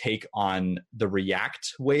interesting take on the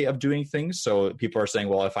React way of doing things. So people are saying,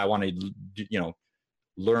 well, if I want to,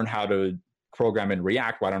 learn how to program in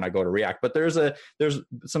React, why don't I go to React? But there's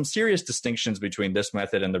some serious distinctions between this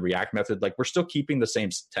method and the React method. Like we're still keeping the same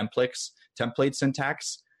template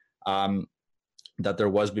syntax that there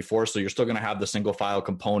was before. So you're still going to have the single file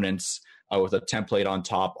components with a template on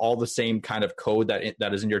top, all the same kind of code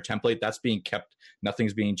that is in your template. That's being kept.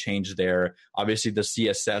 Nothing's being changed there. Obviously, the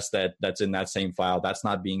CSS that's in that same file, that's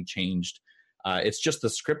not being changed. It's just the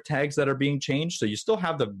script tags that are being changed. So you still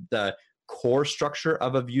have the core structure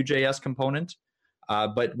of a Vue.js component.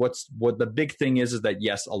 But what the big thing is that,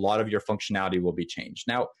 yes, a lot of your functionality will be changed.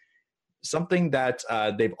 Now, something that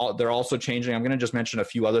they're also changing, I'm going to just mention a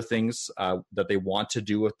few other things that they want to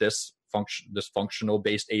do with this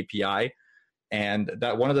functional-based API. And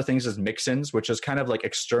that one of the things is mixins, which is kind of like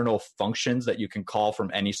external functions that you can call from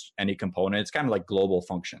any component. It's kind of like global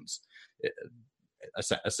functions,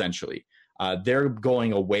 essentially. They're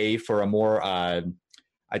going away for a more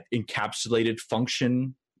encapsulated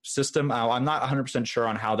function system. I'm not 100% sure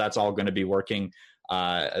on how that's all going to be working.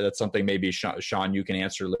 That's something maybe Sean, you can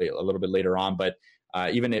answer a little bit later on. But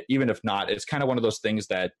even if not, it's kind of one of those things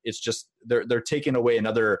that it's just they're taking away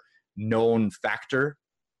another known factor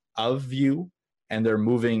of Vue, and they're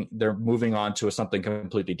moving on to something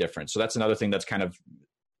completely different. So that's another thing that's kind of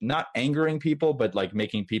not angering people, but like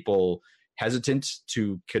making people hesitant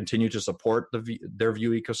to continue to support their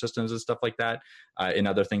Vue ecosystems and stuff like that.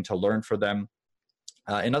 Another thing to learn for them.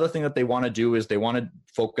 Another thing that they want to do is they want to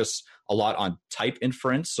focus a lot on type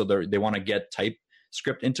inference. So they want to get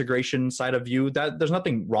TypeScript integration inside of Vue. There's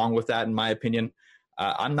nothing wrong with that, in my opinion.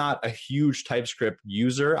 I'm not a huge TypeScript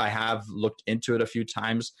user. I have looked into it a few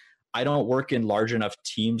times. I don't work in large enough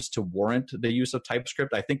teams to warrant the use of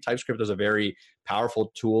TypeScript. I think TypeScript is a very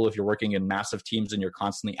powerful tool if you're working in massive teams and you're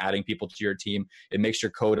constantly adding people to your team. It makes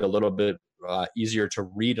your code a little bit easier to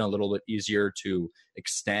read and a little bit easier to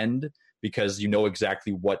extend, because you know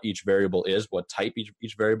exactly what each variable is, what type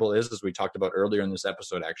each variable is, as we talked about earlier in this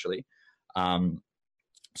episode, actually.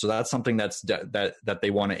 So that's something that they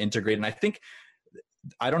want to integrate. And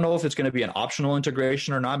I don't know if it's going to be an optional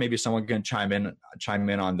integration or not. Maybe someone can chime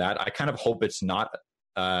in on that. I kind of hope it's not.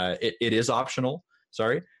 It is optional.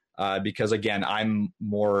 Sorry. Because again, I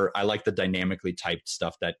like the dynamically typed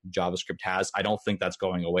stuff that JavaScript has. I don't think that's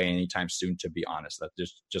going away anytime soon, to be honest.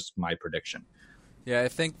 That's just my prediction. Yeah, I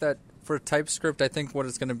think that for TypeScript, I think what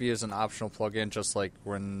it's going to be is an optional plugin, just like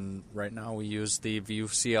when right now we use the Vue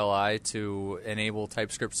CLI to enable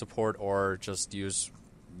TypeScript support or just use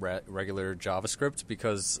regular JavaScript,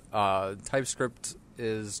 because TypeScript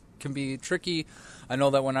can be tricky. I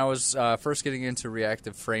know that when I was first getting into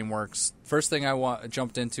reactive frameworks, first thing I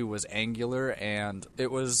jumped into was Angular, and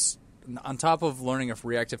it was on top of learning a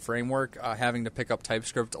reactive framework, having to pick up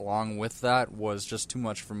TypeScript along with that was just too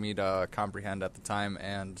much for me to comprehend at the time,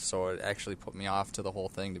 and so it actually put me off to the whole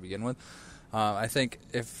thing to begin with. I think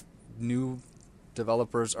if new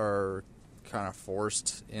developers are kind of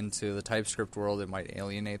forced into the TypeScript world, it might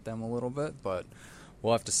alienate them a little bit, but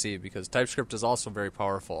we'll have to see, because TypeScript is also very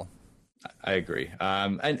powerful. I agree.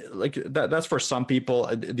 And like that's for some people.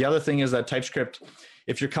 The other thing is that TypeScript,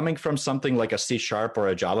 if you're coming from something like a C# or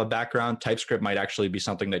a Java background, TypeScript might actually be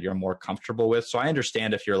something that you're more comfortable with. So I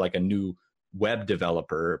understand if you're like a new web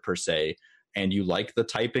developer per se, and you like the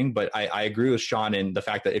typing, but I agree with Sean in the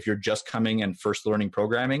fact that if you're just coming and first learning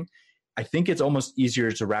programming, I think it's almost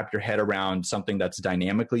easier to wrap your head around something that's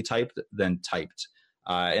dynamically typed than typed.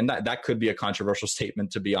 And that could be a controversial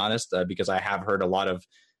statement, to be honest, because I have heard a lot of,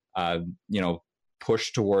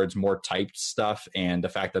 push towards more typed stuff and the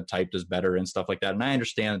fact that typed is better and stuff like that. And I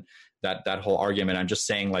understand that whole argument. I'm just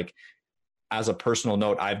saying, like, as a personal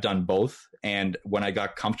note, I've done both. And when I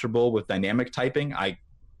got comfortable with dynamic typing, I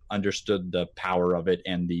understood the power of it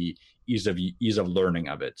and the ease of learning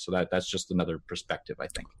of it. So that's just another perspective, I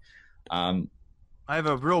think. I have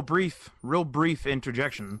a real brief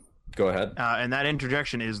interjection. Go ahead. And that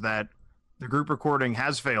interjection is that the group recording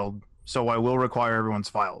has failed, so I will require everyone's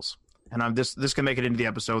files. And this can make it into the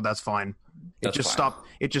episode. That's fine. It just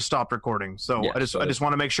stopped recording. So yeah, I just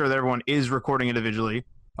want to make sure that everyone is recording individually.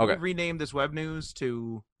 Okay. Rename this Web News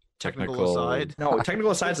to Technical Aside. No,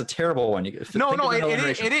 Technical Aside is a terrible one. It is.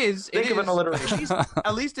 Think of an alliteration.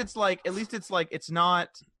 At least it's like it's not.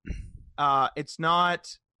 It's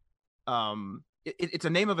a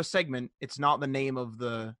name of a segment. It's not the name of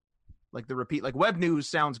the repeat. Like Web News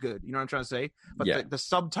sounds good. You know what I'm trying to say? But the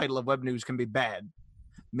subtitle of Web News can be bad.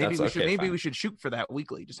 Maybe we should shoot for that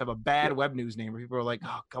weekly. Just have a bad Web News name where people are like,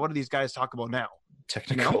 oh God, what do these guys talk about now?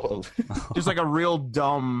 Technical. You know? Just like a real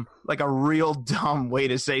dumb way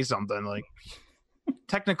to say something, like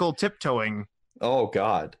technical tiptoeing. Oh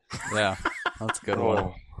God. Yeah, that's a good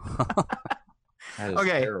one. That is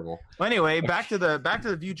terrible. Well, anyway, back to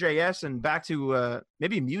the Vue.js and back to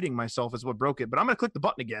maybe muting myself is what broke it, but I'm gonna click the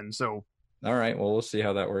button again. So. All right. Well, we'll see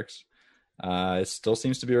how that works. It still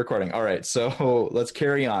seems to be recording. All right, so let's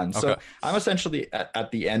carry on. Okay. So I'm essentially at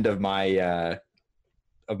the end of my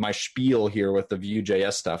spiel here with the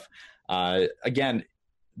Vue.js stuff. Again,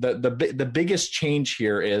 the biggest change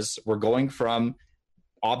here is we're going from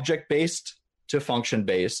object-based to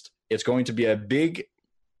function-based. It's going to be a big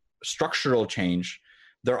structural change.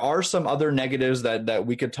 There are some other negatives that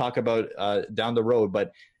we could talk about down the road,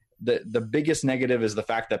 but the biggest negative is the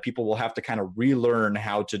fact that people will have to kind of relearn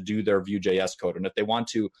how to do their Vue.js code. And if they want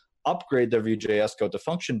to upgrade their Vue.js code to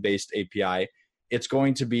function-based API, it's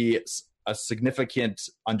going to be a significant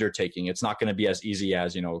undertaking. It's not going to be as easy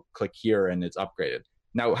as, click here and it's upgraded.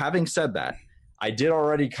 Now, having said that, I did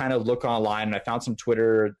already kind of look online and I found some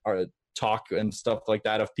Twitter talk and stuff like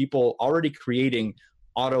that of people already creating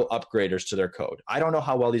auto upgraders to their code. I don't know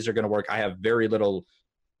how well these are going to work. I have very little,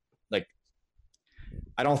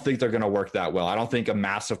 I don't think they're going to work that well. I don't think a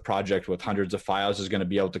massive project with hundreds of files is going to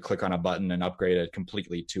be able to click on a button and upgrade it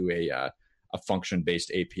completely to a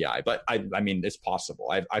function-based API. But I mean, it's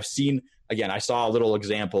possible. I've seen, again, I saw a little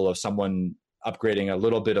example of someone upgrading a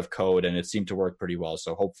little bit of code and it seemed to work pretty well.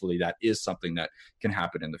 So hopefully that is something that can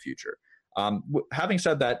happen in the future. Having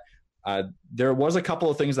said that, there was a couple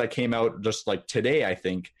of things that came out just like today, I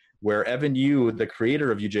think, where Evan Yu, the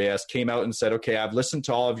creator of Vue.js, came out and said, okay, I've listened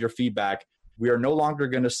to all of your feedback. We are no longer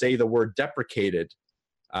going to say the word deprecated.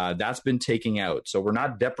 That's been taken out. So we're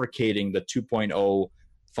not deprecating the 2.0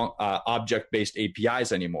 object-based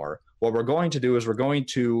APIs anymore. What we're going to do is we're going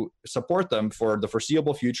to support them for the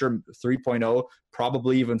foreseeable future, 3.0,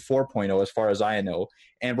 probably even 4.0 as far as I know.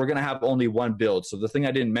 And we're going to have only one build. So the thing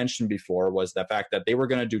I didn't mention before was the fact that they were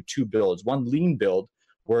going to do two builds. One lean build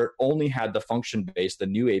where it only had the function-based, the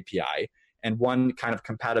new API, and one kind of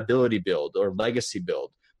compatibility build or legacy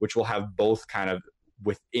build, which will have both kind of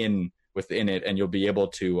within within it, and you'll be able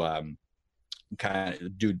to kind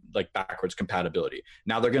of do like backwards compatibility.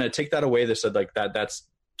 Now they're going to take that away. They said like that's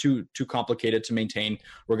too complicated to maintain.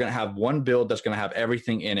 We're going to have one build that's going to have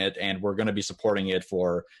everything in it, and we're going to be supporting it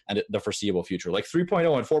for the foreseeable future. Like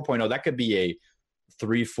 3.0 and 4.0, that could be a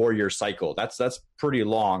 3-4 year cycle. That's pretty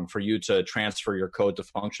long for you to transfer your code to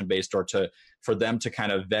function based, or for them to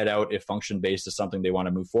kind of vet out if function based is something they want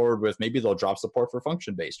to move forward with. Maybe they'll drop support for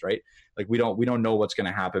function based, right? Like we don't know what's going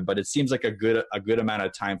to happen, but it seems like a good amount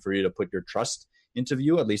of time for you to put your trust into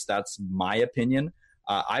Vue. At least that's my opinion.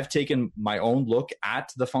 I've taken my own look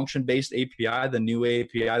at the function-based API, the new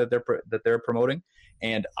API that they're promoting,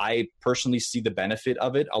 and I personally see the benefit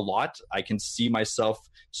of it a lot. I can see myself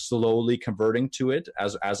slowly converting to it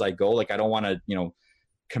as I go. Like I don't want to,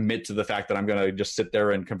 commit to the fact that I'm going to just sit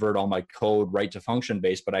there and convert all my code right to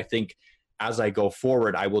function-based, but I think as I go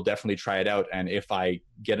forward, I will definitely try it out. And if I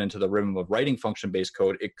get into the rhythm of writing function-based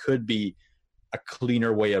code, it could be a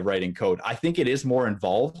cleaner way of writing code. I think it is more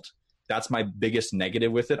involved. That's my biggest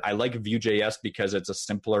negative with it. I like Vue.js because it's a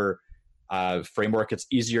simpler framework. It's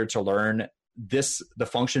easier to learn. The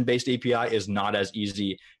function-based API is not as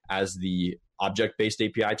easy as the object-based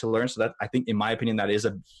API to learn. So that, I think, in my opinion, that is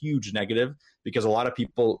a huge negative, because a lot of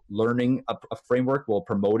people learning a framework will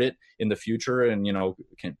promote it in the future and,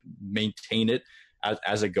 can maintain it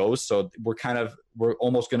as it goes. So we're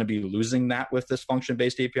almost going to be losing that with this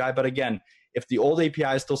function-based API. But again, if the old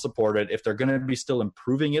API is still supported, if they're going to be still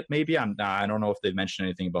improving it, maybe I don't know if they've mentioned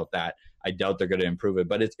anything about that. I doubt they're going to improve it,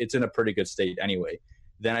 but it's in a pretty good state anyway.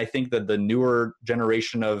 Then I think that the newer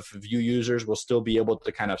generation of Vue users will still be able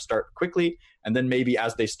to kind of start quickly. And then maybe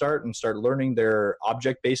as they start learning their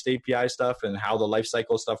object-based API stuff and how the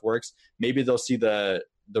lifecycle stuff works, maybe they'll see the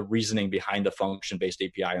reasoning behind the function-based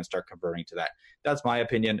API and start converting to that. That's my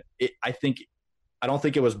opinion. I don't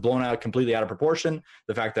think it was blown out completely out of proportion.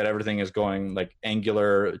 The fact that everything is going like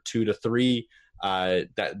Angular 2 to 3,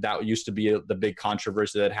 that used to be the big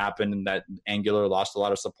controversy that happened, and that Angular lost a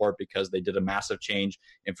lot of support because they did a massive change,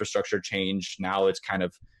 infrastructure change. Now it's kind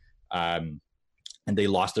of, and they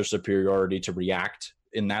lost their superiority to React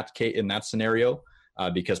in that case, in that scenario,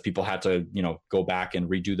 because people had to, go back and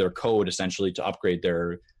redo their code essentially to upgrade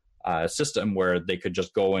their system, where they could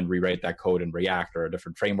just go and rewrite that code in React or a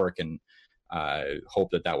different framework and hope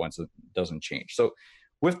that one doesn't change. So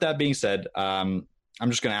with that being said, I'm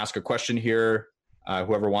just going to ask a question here.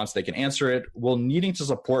 Whoever wants, they can answer it. Will needing to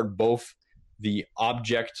support both the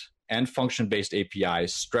object and function-based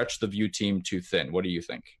APIs stretch the Vue team too thin? What do you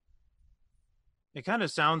think? It kind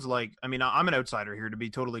of sounds like, I'm an outsider here, to be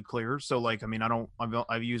totally clear. So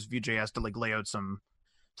I've used Vue.js to lay out some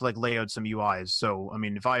UIs. So,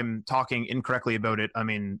 if I'm talking incorrectly about it,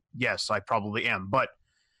 yes, I probably am. But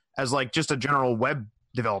as just a general web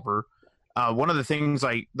developer, one of the things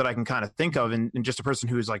that I can kind of think of, and just a person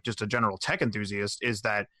who is just a general tech enthusiast, is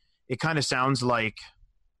that it kind of sounds like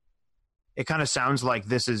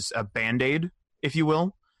this is a Band-Aid, if you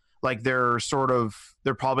will. They're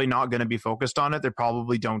probably not going to be focused on it. They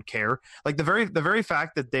probably don't care. The very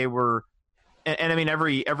fact that they were, and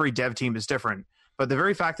every dev team is different, but the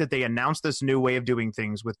very fact that they announced this new way of doing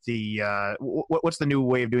things with the what's the new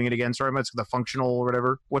way of doing it again? Sorry, it's the functional or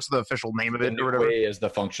whatever. What's the official name of it? The new way is the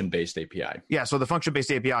function-based API. Yeah, so the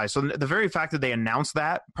function-based API. So the very fact that they announced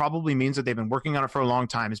that probably means that they've been working on it for a long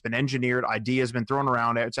time. It's been engineered, ideas been thrown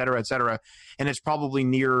around, et cetera, and it's probably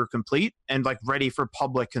near complete and ready for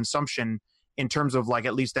public consumption in terms of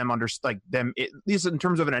at least them at least in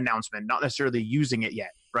terms of an announcement, not necessarily using it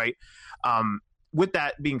yet, right? With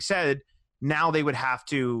that being said, now they would have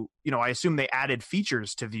to, I assume they added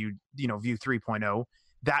features to Vue, Vue 3.0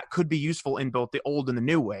 that could be useful in both the old and the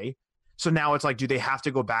new way. So now it's do they have to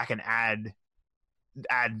go back and add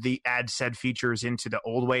said features into the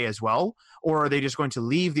old way as well? Or are they just going to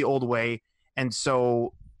leave the old way? And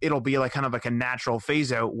so it'll be kind of a natural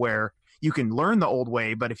phase out where you can learn the old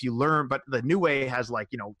way, but but the new way has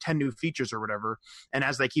 10 new features or whatever. And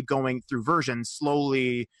as they keep going through versions,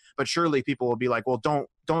 slowly but surely people will be well,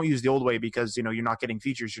 don't use the old way because, you're not getting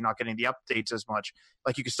features. You're not getting the updates as much.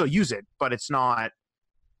 You can still use it, but it's not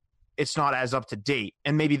as up to date.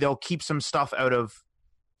 And maybe they'll keep some stuff out of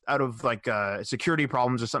security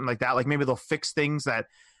problems or something like that. Maybe they'll fix things that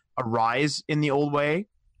arise in the old way.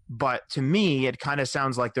 But to me, it kind of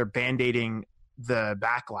sounds like they're band-aiding the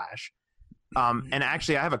backlash. And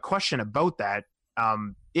actually, I have a question about that.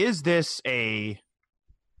 Is this a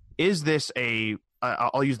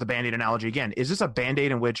I'll use the Band-Aid analogy again. Is this a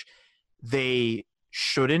Band-Aid in which they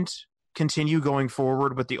shouldn't continue going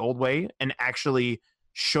forward with the old way and actually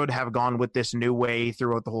should have gone with this new way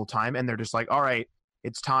throughout the whole time? And they're just all right,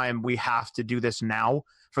 it's time. We have to do this now.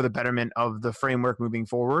 for the betterment of the framework moving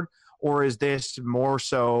forward? Or is this more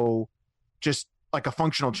so just like a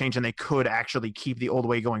functional change and they could actually keep the old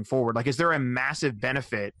way going forward? Like, is there a massive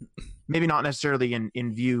benefit, maybe not necessarily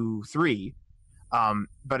in Vue 3,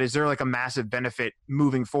 but is there like a massive benefit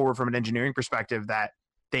moving forward from an engineering perspective that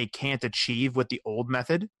they can't achieve with the old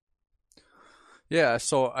method? Yeah,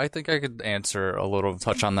 so I think I could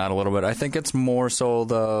touch on that a little bit. I think it's more so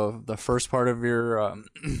the first part of your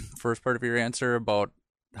answer about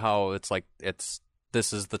how it's like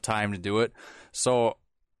this is the time to do it. So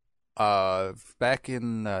back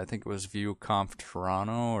in I think it was VueConf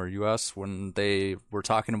Toronto or US, when they were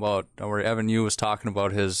talking about, or Evan Yu was talking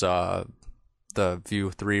about his the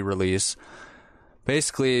Vue 3 release.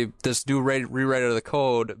 Basically, this new rewrite of the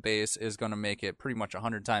code base is going to make it pretty much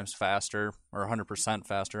 100 times faster, or 100%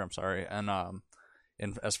 faster, I'm sorry, and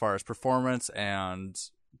as far as performance and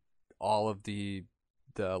all of the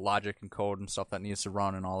logic and code and stuff that needs to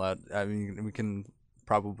run and all that. I mean, we can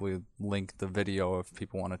probably link the video if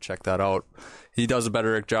people want to check that out. He does a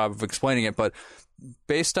better job of explaining it, but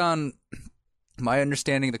based on my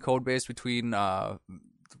understanding, the code base between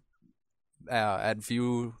at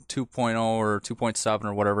Vue 2.0 or 2.7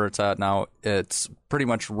 or whatever it's at now, it's pretty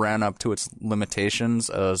much ran up to its limitations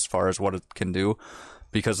as far as what it can do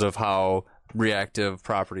because of how reactive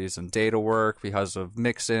properties and data work, because of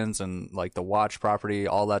mix-ins and like the watch property.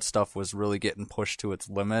 All that stuff was really getting pushed to its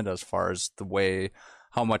limit as far as the way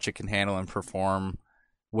how much it can handle and perform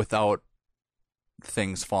without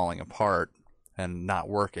things falling apart and not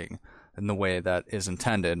working in the way that is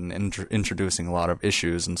intended, and introducing a lot of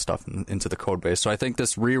issues and stuff into the code base. So I think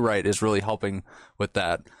this rewrite is really helping with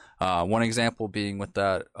that. One example being with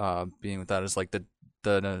that is like the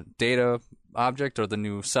data object or the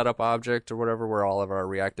new setup object or whatever, where all of our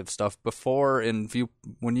reactive stuff before in Vue,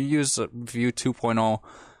 when you use Vue 2.0,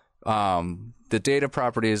 the data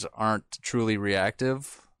properties aren't truly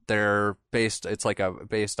reactive. They're based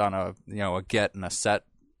on a get and a set,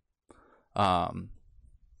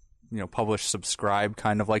 publish, subscribe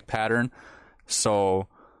kind of like pattern. So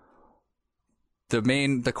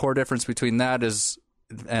the core difference between that is,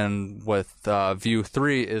 and with Vue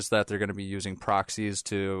 3, is that they're going to be using proxies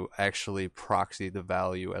to actually proxy the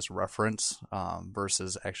value as reference,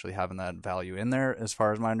 versus actually having that value in there, as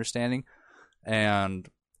far as my understanding. And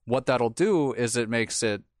what that'll do is it makes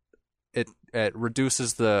it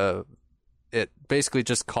reduces it basically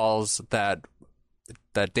just calls that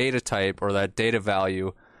data type or that data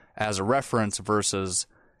value as a reference versus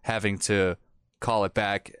having to call it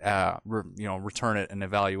back, return it and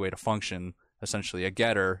evaluate a function, essentially a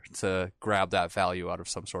getter, to grab that value out of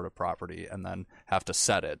some sort of property and then have to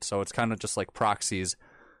set it. So it's kind of just like proxies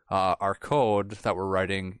our code that we're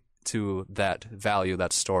writing to that value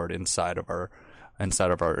that's stored inside of our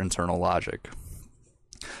internal logic.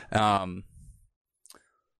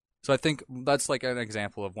 So I think that's like an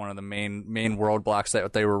example of one of the main roadblocks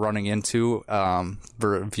that they were running into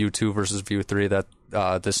for Vue 2 versus Vue 3, that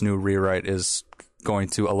this new rewrite is going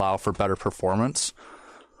to allow for better performance,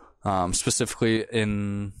 especially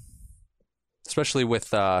with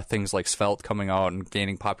things like Svelte coming out and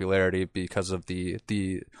gaining popularity because of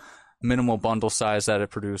the minimal bundle size that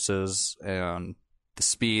it produces and the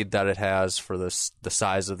speed that it has for the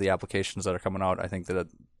size of the applications that are coming out. I think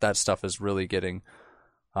that stuff is really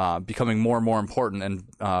becoming more and more important, and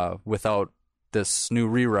without this new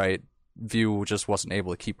rewrite, Vue just wasn't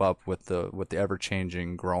able to keep up with the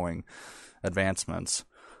ever-changing, growing advancements.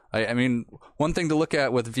 I mean, one thing to look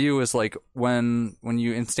at with Vue is like when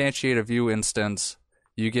you instantiate a Vue instance,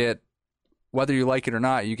 you get, whether you like it or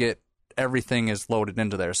not, you get everything is loaded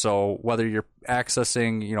into there. So whether you're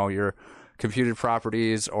accessing, your computed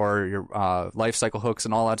properties or your lifecycle hooks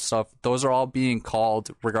and all that stuff, those are all being called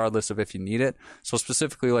regardless of if you need it. So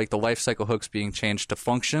specifically, like the lifecycle hooks being changed to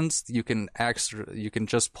functions, you can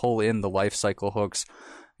just pull in the lifecycle hooks.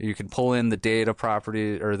 You can pull in the data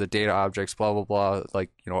property or the data objects, blah blah blah. Like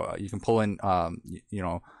you can pull in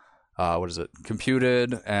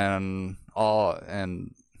computed and all.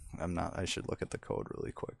 And I should look at the code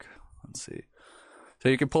really quick. Let's see. So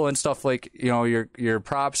you can pull in stuff like, your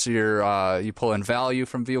props, you pull in value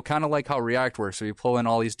from Vue, kind of like how React works. So you pull in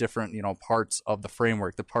all these different, parts of the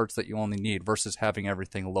framework, the parts that you only need, versus having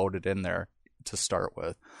everything loaded in there to start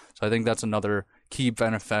with. So I think that's another key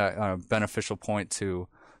beneficial point to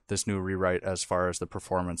this new rewrite as far as the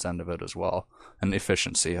performance end of it as well, and the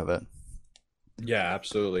efficiency of it. Yeah,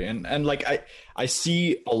 absolutely. And like I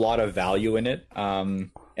see a lot of value in it.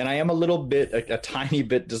 And I am a tiny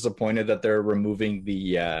bit disappointed that they're removing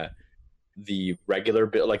the regular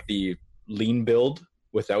build, like the lean build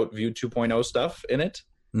without Vue 2.0 stuff in it.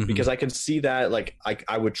 because I can see that like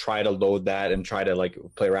I would try to load that and try to like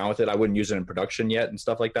play around with it. I wouldn't use it in production yet and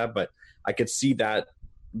stuff like that, but I could see that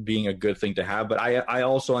being a good thing to have. But I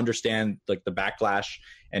also understand like the backlash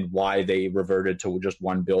and why they reverted to just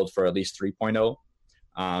one build for at least 3.0.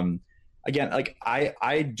 Again, like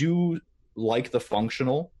I do like the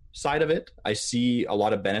functional side of it. I see a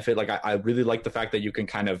lot of benefit. Like I really like the fact that you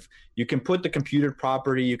can put the computed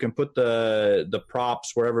property, you can put the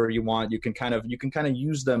props wherever you want. You can kind of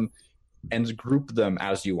use them and group them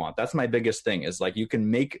as you want. That's my biggest thing, is like you can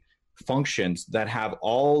make functions that have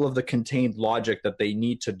all of the contained logic that they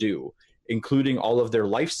need to do, including all of their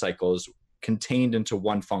life cycles contained into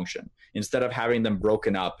one function, instead of having them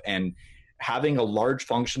broken up. And having a large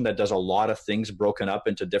function that does a lot of things broken up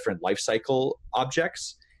into different life cycle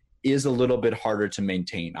objects is a little bit harder to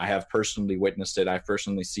maintain. I have personally witnessed it. I've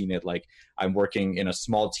personally seen it. Like I'm working in a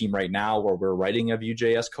small team right now where we're writing a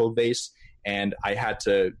Vue.js code base, and I had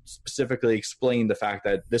to specifically explain the fact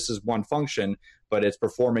that this is one function, but it's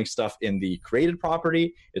performing stuff in the created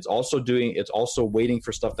property. It's also waiting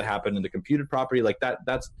for stuff to happen in the computed property. Like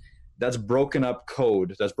that's broken up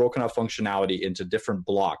code. That's broken up functionality into different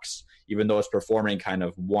blocks, even though it's performing kind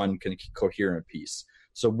of one coherent piece.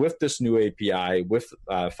 So with this new API, with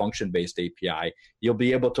function-based API, you'll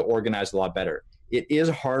be able to organize a lot better. It is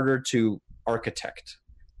harder to architect.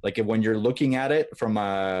 Like when you're looking at it from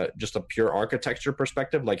just a pure architecture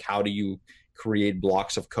perspective, like how do you create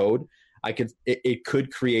blocks of code? It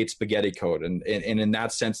could create spaghetti code. And in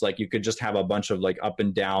that sense, like you could just have a bunch of like up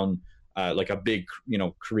and down, like a big,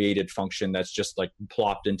 created function that's just like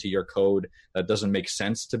plopped into your code that doesn't make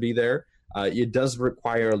sense to be there. It does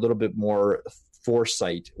require a little bit more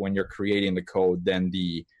foresight when you're creating the code than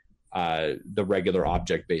the regular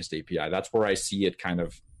object-based API. That's where I see it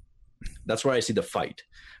that's where I see the fight,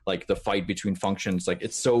 like the fight between functions. Like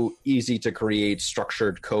it's so easy to create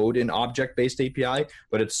structured code in object-based API,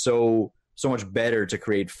 but it's so much better to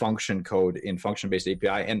create function code in function-based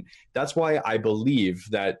API. And that's why I believe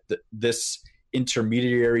that this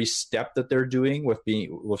intermediary step that they're doing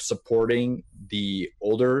with supporting the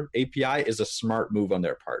older API is a smart move on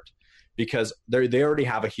their part, because they already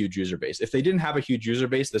have a huge user base. If they didn't have a huge user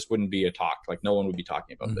base, this wouldn't be a talk. Like no one would be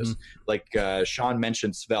talking about this. Like Sean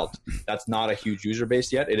mentioned Svelte. That's not a huge user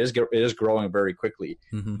base yet. It is growing very quickly.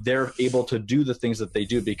 They're able to do the things that they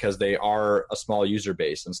do because they are a small user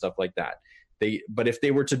base and stuff like that. But if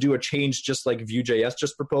they were to do a change just like Vue.js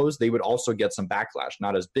just proposed, they would also get some backlash.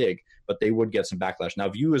 Not as big, but they would get some backlash. Now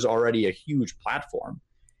Vue is already a huge platform.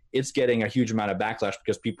 It's getting a huge amount of backlash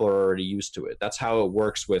because people are already used to it. That's how it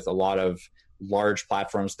works with a lot of large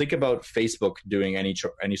platforms. Think about Facebook doing any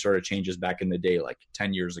sort of changes back in the day, like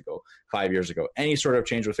 10 years ago, 5 years ago. Any sort of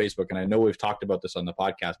change with Facebook, and I know we've talked about this on the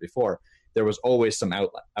podcast before, there was always some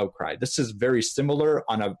outcry. This is very similar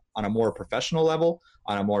on a more professional level,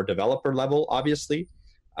 on a more developer level, obviously,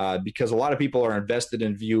 because a lot of people are invested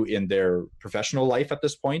in Vue in their professional life at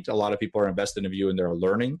this point. A lot of people are invested in Vue in their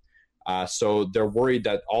learning. So they're worried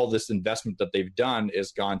that all this investment that they've done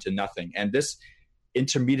is gone to nothing. And this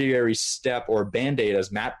intermediary step, or Band-Aid,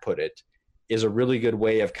 as Matt put it, is a really good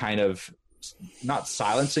way of kind of not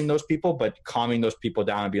silencing those people, but calming those people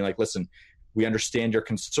down and being like, listen, we understand your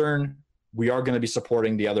concern. We are going to be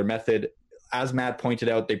supporting the other method. As Matt pointed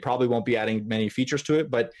out, they probably won't be adding many features to it,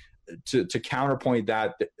 but to counterpoint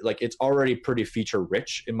that, like it's already pretty feature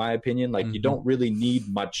rich, in my opinion. Like you don't really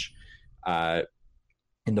need much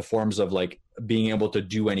in the forms of like being able to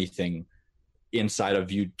do anything inside of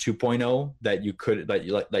Vue 2.0 that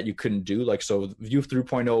you couldn't do. Like, so Vue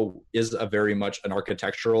 3.0 is a very much an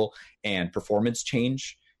architectural and performance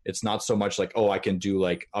change. It's not so much like, oh, I can do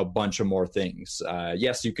like a bunch of more things.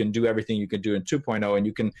 Yes, you can do everything you can do in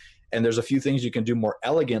 2.0, and there's a few things you can do more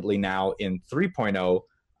elegantly now in 3.0.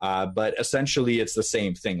 But essentially it's the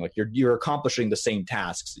same thing. Like you're accomplishing the same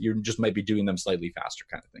tasks. You just might be doing them slightly faster,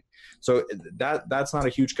 kind of thing. So that's not a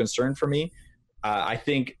huge concern for me. I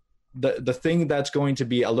think the thing that's going to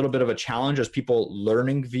be a little bit of a challenge is people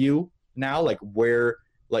learning Vue now, like where,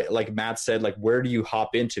 like Matt said, like where do you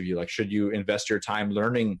hop into Vue? Like, should you invest your time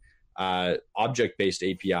learning object-based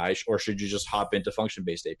API, or should you just hop into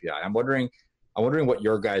function-based API? I'm wondering what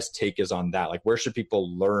your guys' take is on that. Like, where should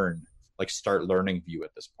people start learning Vue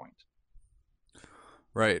at this point?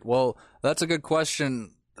 Right. Well, that's a good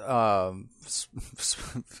question.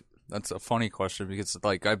 That's a funny question because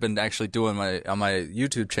like I've been actually doing on my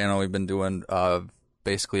YouTube channel, we've been doing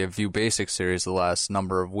basically a Vue Basics series the last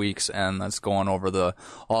number of weeks, and that's going over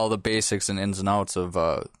all the basics and ins and outs of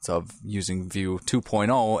using Vue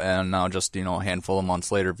 2.0, and now just a handful of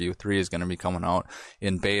months later, Vue 3 is going to be coming out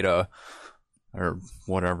in beta. or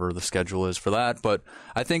whatever the schedule is for that. But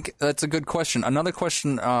I think that's a good question. Another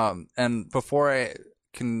question, and before I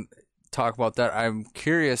can talk about that, I'm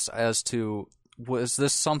curious as to, was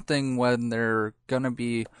this something when they're going to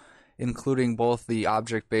be including both the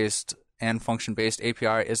object-based and function-based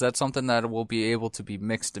API, is that something that will be able to be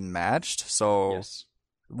mixed and matched? So, Yes.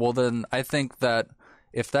 Well, then I think that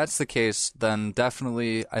if that's the case, then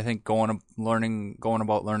definitely I think going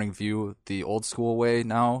about learning Vue the old school way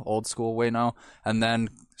now, and then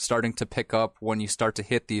starting to pick up when you start to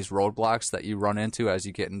hit these roadblocks that you run into as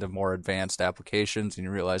you get into more advanced applications and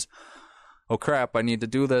you realize, oh crap, I need to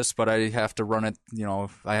do this, but I have to run it,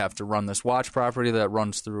 I have to run this watch property that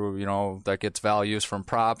runs through, that gets values from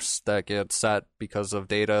props that get set because of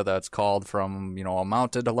data that's called from, a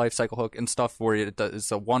mounted lifecycle hook and stuff, where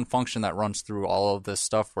it's a one function that runs through all of this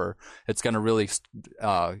stuff, where it's going to really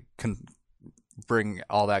bring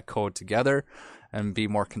all that code together and be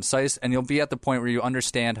more concise. And you'll be at the point where you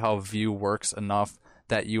understand how Vue works enough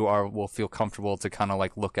that you will feel comfortable to kind of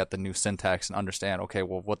like look at the new syntax and understand, okay,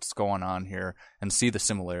 well, what's going on here, and see the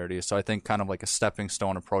similarities. So I think kind of like a stepping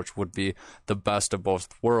stone approach would be the best of both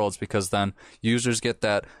worlds, because then users get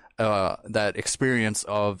that experience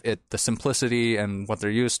of it, the simplicity and what they're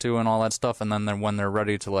used to and all that stuff. And then when they're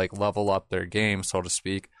ready to like level up their game, so to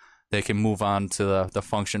speak, they can move on to the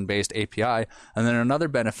function-based API. And then another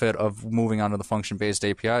benefit of moving on to the function-based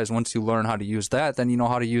API is once you learn how to use that, then you know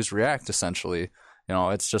how to use React, essentially.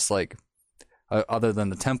 It's just like, other than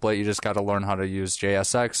the template, you just got to learn how to use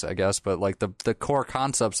JSX, I guess. But like the core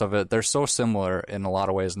concepts of it, they're so similar in a lot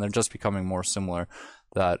of ways, and they're just becoming more similar,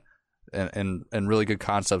 that and really good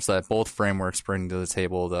concepts that both frameworks bring to the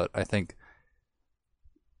table, that I think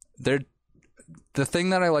they're. The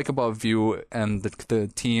thing that I like about Vue and the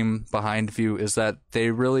team behind Vue is that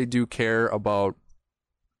they really do care about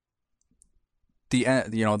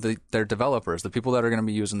their developers, the people that are going to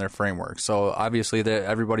be using their framework. So obviously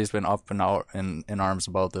everybody's been up and out in arms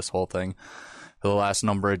about this whole thing for the last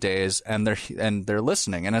number of days, and they're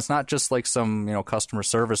listening. And it's not just like some customer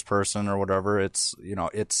service person or whatever. It's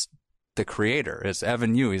it's the creator. It's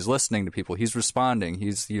Evan You. He's listening to people. He's responding.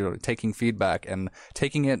 He's taking feedback and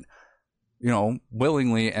taking it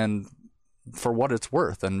willingly and for what it's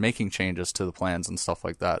worth, and making changes to the plans and stuff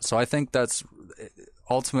like that. So I think that's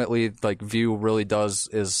ultimately, like, Vue really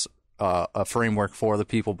is a framework for the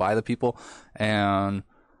people, by the people, and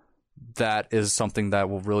that is something that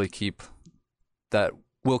will really keep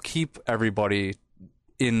everybody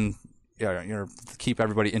keep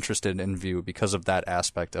everybody interested in Vue because of that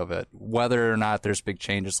aspect of it, whether or not there's big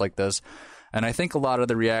changes like this. And I think a lot of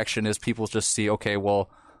the reaction is people just see, okay, well,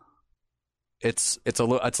 it's a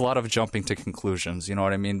lot of jumping to conclusions, you know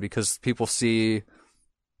what I mean? Because people see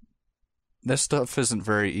this stuff isn't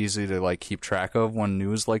very easy to like keep track of when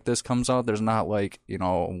news like this comes out. There's not like, you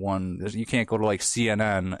can't go to like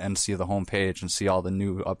CNN and see the homepage and see all the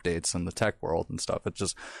new updates in the tech world and stuff. It's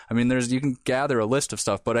just, you can gather a list of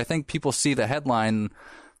stuff, but I think people see the headline,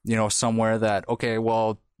 somewhere that, okay,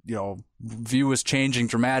 well, Vue is changing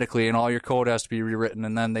dramatically and all your code has to be rewritten,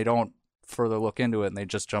 and then they don't further look into it and they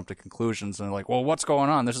just jump to conclusions and they're like, well, what's going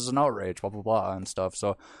on? This is an outrage, blah, blah, blah, and stuff.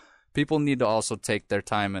 So people need to also take their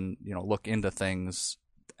time and, look into things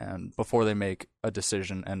and before they make a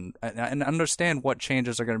decision, and understand what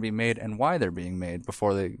changes are going to be made and why they're being made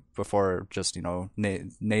before just,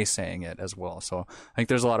 naysaying it as well. So I think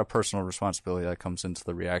there's a lot of personal responsibility that comes into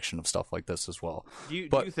the reaction of stuff like this as well. Do you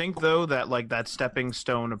think, though, that like that stepping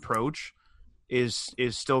stone approach is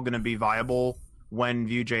still going to be viable when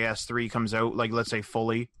Vue.js 3 comes out, like let's say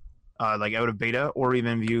fully, like out of beta, or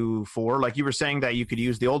even Vue 4? Like you were saying that you could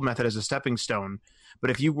use the old method as a stepping stone, but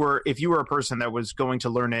if you were a person that was going to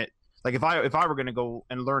learn it, like if I were going to go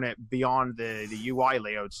and learn it beyond the UI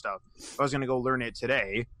layout stuff, if I was going to go learn it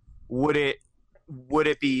today, would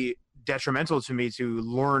it be detrimental to me to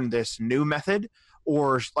learn this new method?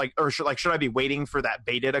 Or should I be waiting for that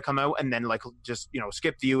beta to come out and then like just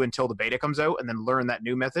skip Vue until the beta comes out and then learn that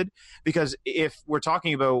new method? Because if we're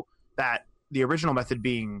talking about that, the original method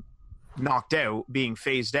being knocked out, being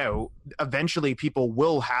phased out, eventually people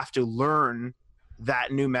will have to learn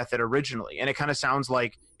that new method originally, and it kind of sounds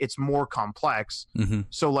like it's more complex. Mm-hmm.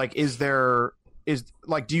 So like,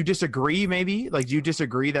 do you disagree? Maybe like, do you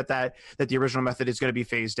disagree that the original method is going to be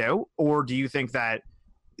phased out, or do you think that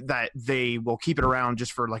they will keep it around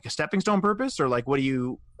just for like a stepping stone purpose? Or like, do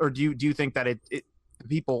you think that it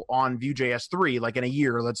people on Vue.js 3, like in a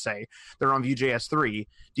year, let's say they're on Vue.js 3,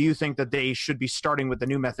 do you think that they should be starting with the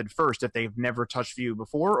new method first if they've never touched Vue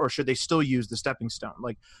before, or should they still use the stepping stone?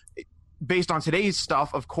 Like, based on today's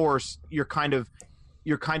stuff, of course, you're kind of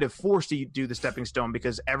you're kind of forced to do the stepping stone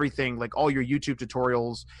because everything, like all your YouTube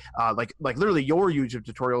tutorials, like literally your YouTube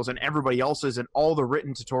tutorials and everybody else's and all the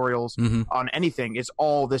written tutorials on anything is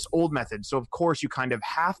all this old method. So of course you kind of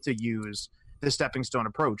have to use the stepping stone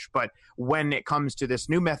approach. But when it comes to this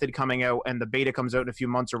new method coming out and the beta comes out in a few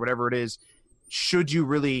months or whatever it is, should you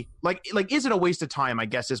really like is it a waste of time, I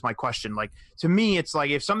guess is my question. Like, to me, it's like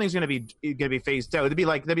if something's going to be phased out, it'd be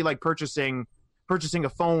like purchasing a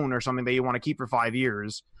phone or something that you want to keep for 5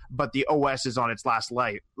 years, but the OS is on its last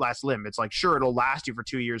limb. It's like, sure, it'll last you for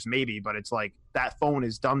 2 years maybe, but it's like that phone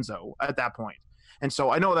is donezo at that point. And so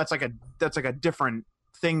I know that's like a different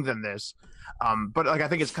thing than this, but like I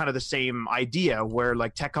think it's kind of the same idea where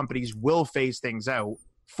like tech companies will phase things out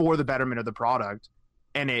for the betterment of the product,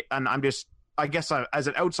 and I'm just, I guess as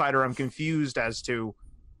an outsider, I'm confused as to,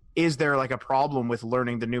 is there like a problem with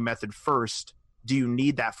learning the new method first? Do you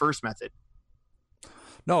need that first method?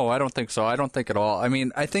 No, I don't think so. I don't think at all. I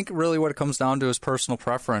mean, I think really what it comes down to is personal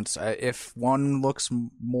preference. If one looks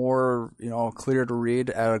more, clear to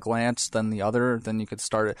read at a glance than the other, then you could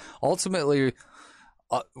start it. Ultimately,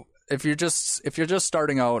 if you're just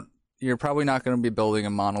starting out, you're probably not going to be building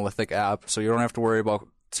a monolithic app, so you don't have to worry about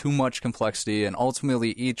too much complexity, and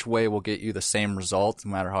ultimately each way will get you the same result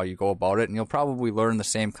no matter how you go about it, and you'll probably learn the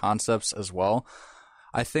same concepts as well.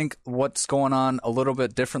 I think what's going on a little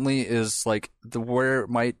bit differently is like where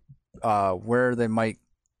they might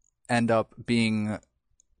end up being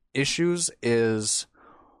issues is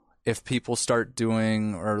if people start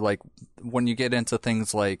doing, or like when you get into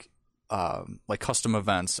things like custom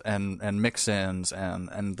events and mix-ins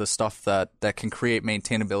and the stuff that can create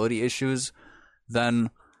maintainability issues, then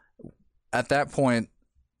at that point,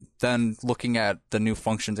 then looking at the new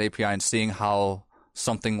functions API and seeing how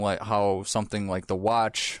something like the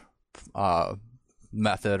watch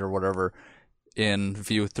method or whatever in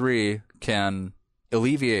Vue 3 can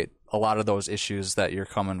alleviate a lot of those issues that you're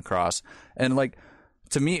coming across. And like,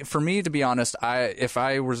 for me, to be honest, if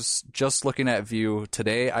I was just looking at Vue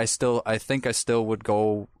today, I think I still would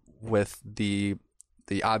go with the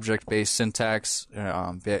object-based syntax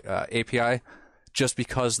API, just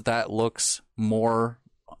because that looks more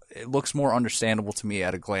understandable to me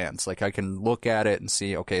at a glance. Like, I can look at it and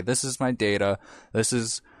see, okay, this is my data, this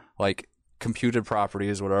is like computed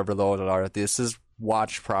properties, whatever those are, this is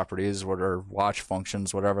watch properties, what are watch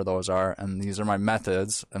functions, whatever those are, and these are my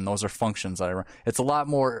methods, and those are functions that I run. It's a lot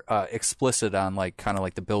more explicit on like kind of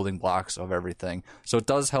like the building blocks of everything. So it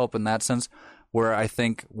does help in that sense, where I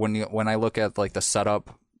think when I look at like the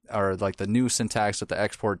setup or like the new syntax with the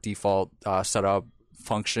export default setup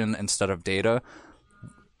function instead of data,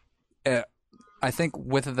 I think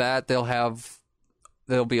with that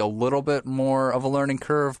there'll be a little bit more of a learning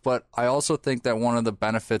curve, but I also think that one of the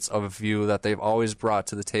benefits of Vue that they've always brought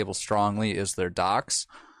to the table strongly is their docs.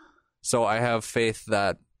 So I have faith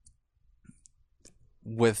that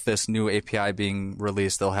with this new API being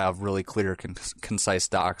released, they'll have really clear, concise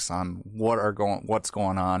docs on what's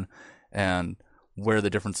going on and where the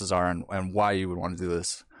differences are and why you would want to do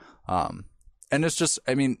this. And it's just,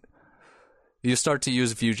 I mean, you start to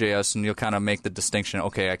use Vue.js and you'll kind of make the distinction.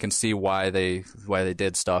 Okay, I can see why they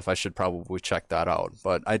did stuff. I should probably check that out.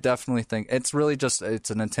 But I definitely think it's really just,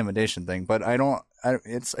 it's an intimidation thing. But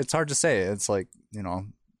it's hard to say. It's like,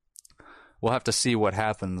 we'll have to see what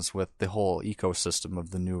happens with the whole ecosystem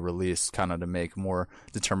of the new release, kind of to make more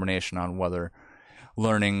determination on whether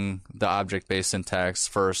learning the object-based syntax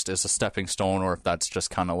first is a stepping stone, or if that's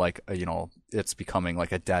just kind of like, it's becoming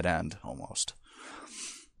like a dead end almost.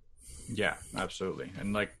 Yeah, absolutely.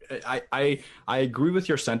 And like I agree with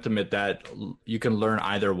your sentiment that you can learn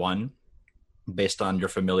either one based on your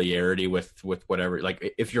familiarity with whatever.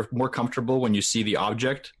 Like, if you're more comfortable when you see the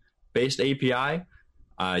object based API,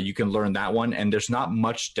 you can learn that one, and there's not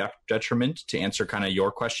much detriment, to answer kind of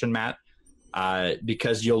your question, Matt,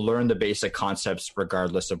 because you'll learn the basic concepts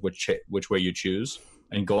regardless of which way you choose.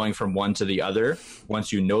 And going from one to the other,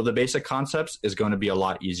 once you know the basic concepts, is going to be a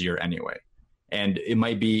lot easier anyway. And it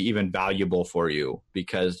might be even valuable for you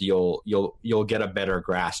because you'll get a better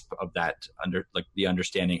grasp of that, the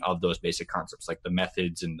understanding of those basic concepts, like the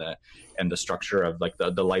methods and the structure of like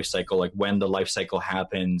the life cycle, like when the life cycle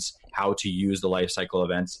happens, how to use the life cycle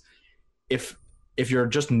events. If you're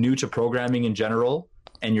just new to programming in general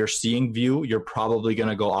and you're seeing Vue, you're probably going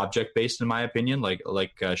to go object based, in my opinion. Like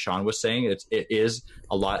Sean was saying, it is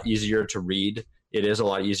a lot easier to read. It is a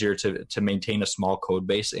lot easier to maintain a small code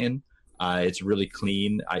base in. It's really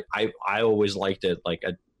clean. I always liked it. Like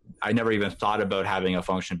I never even thought about having a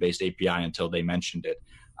function-based API until they mentioned it.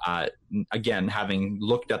 Again, having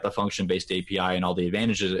looked at the function-based API and all the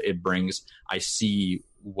advantages it brings, I see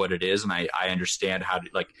what it is, and I understand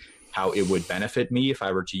how it would benefit me if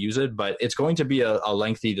I were to use it. But it's going to be a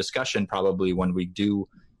lengthy discussion probably when we do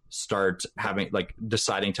start having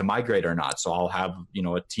deciding to migrate or not. So I'll have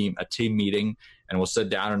a team meeting, and we'll sit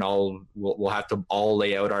down and we'll have to all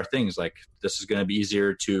lay out our things. Like, this is going to be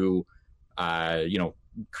easier to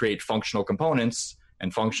create functional components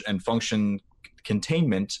and function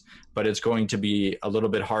containment, but it's going to be a little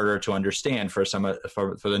bit harder to understand for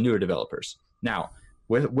the newer developers. Now,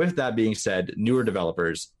 with that being said, newer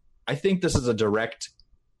developers, I think this is a direct,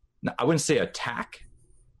 I wouldn't say attack,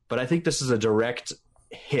 but I think this is a direct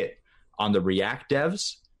hit on the React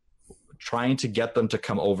devs, trying to get them to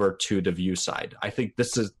come over to the Vue side. I think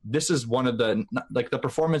this is one of the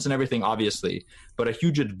performance and everything, obviously, but a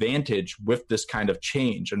huge advantage with this kind of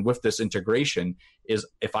change and with this integration is,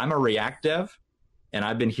 if I'm a React dev and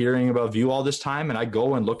I've been hearing about Vue all this time, and I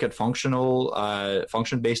go and look at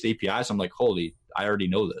function-based APIs, I'm like, holy, I already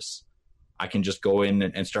know this. I can just go in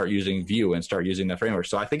and start using Vue and start using that framework.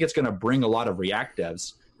 So I think it's going to bring a lot of React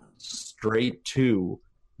devs straight to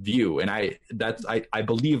Vue, and I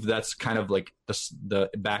believe that's kind of like the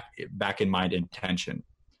back in mind intention.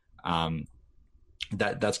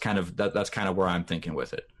 That's kind of where I'm thinking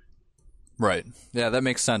with it. Right. Yeah, that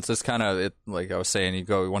makes sense. It's kind of it. Like I was saying,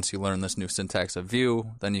 once you learn this new syntax of Vue,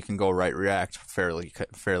 then you can go write React fairly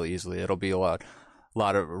easily. It'll be a lot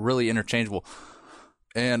of really interchangeable.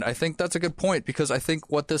 And I think that's a good point, because I think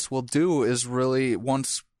what this will do is really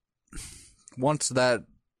once that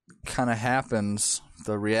kind of happens,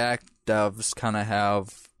 the React devs kind of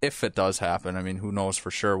have, if it does happen, I mean, who knows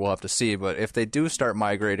for sure, we'll have to see, but if they do start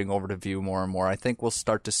migrating over to Vue more and more, I think we'll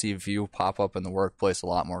start to see Vue pop up in the workplace a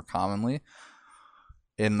lot more commonly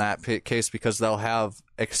in that case, because they'll have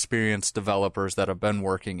experienced developers that have been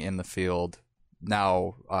working in the field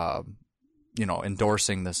now,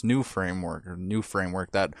 endorsing this new framework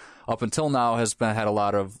that up until now had a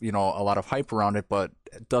lot of hype around it, but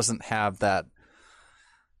it doesn't have that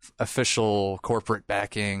official corporate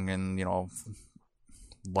backing and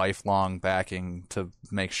lifelong backing to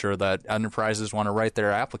make sure that enterprises want to write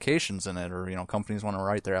their applications in it, or companies want to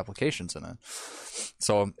write their applications in it.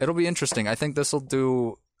 So it'll be interesting. I think this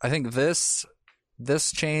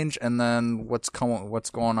change, and then what's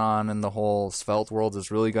going on in the whole Svelte world is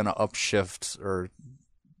really going to upshift, or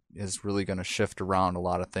is really going to shift around a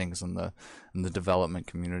lot of things in the development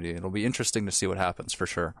community. It'll be interesting to see what happens for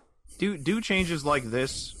sure. Do changes like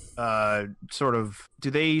this do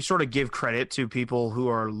they sort of give credit to people who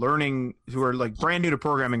are learning, who are like brand new to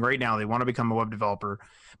programming right now? They want to become a web developer,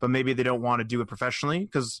 but maybe they don't want to do it professionally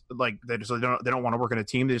because they don't want to work in a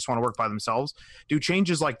team. They just want to work by themselves. Do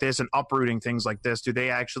changes like this and uprooting things like this, do they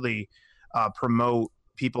actually promote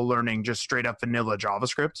people learning just straight up vanilla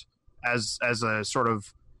JavaScript as a sort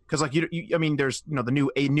of, because there's the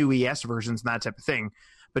new ES versions and that type of thing,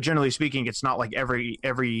 but generally speaking, it's not like every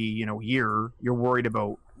year you're worried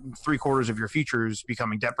about 3/4 of your features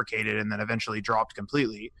becoming deprecated and then eventually dropped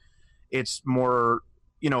completely. It's more,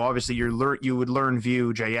 obviously you would learn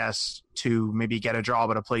Vue.js to maybe get a job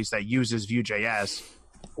at a place that uses Vue.js,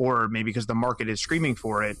 or maybe because the market is screaming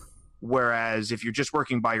for it. Whereas if you're just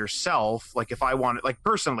working by yourself, if I wanted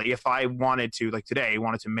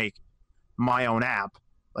to make my own app,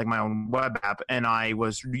 like my own web app, and I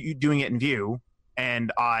was doing it in Vue,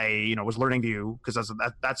 and I was learning Vue because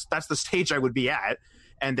that's the stage I would be at,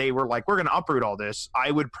 and they were like, we're going to uproot all this,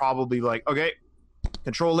 I would probably be like, okay,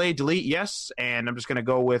 Control-A, delete, yes, and I'm just going to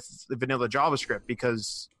go with the vanilla JavaScript,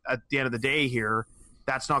 because at the end of the day here,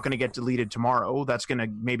 that's not going to get deleted tomorrow. That's going to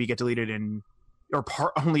maybe get deleted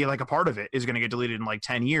only a part of it is going to get deleted in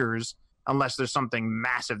 10 years, unless there's something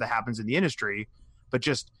massive that happens in the industry. But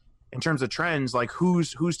just in terms of trends,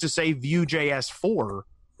 who's to say Vue.js 4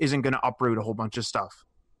 isn't going to uproot a whole bunch of stuff?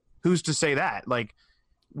 Who's to say that?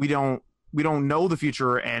 We don't know the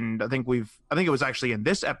future, and I think it was actually in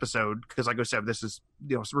this episode, because like I said, this is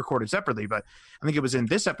recorded separately, but I think it was in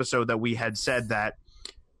this episode that we had said that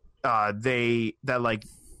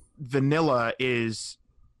vanilla is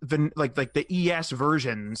the ES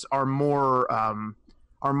versions are more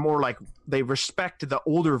like they respect the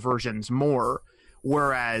older versions more,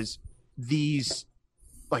 whereas these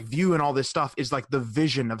Vue and all this stuff is the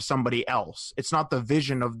vision of somebody else. It's not the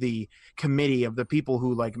vision of the committee of the people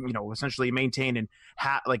who essentially maintain and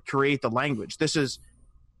create the language. This is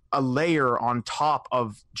a layer on top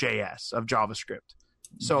of JavaScript.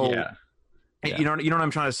 So yeah. You know what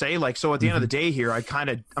I'm trying to say? So at the end of the day here, I'm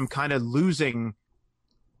kind of losing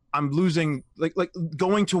I'm losing like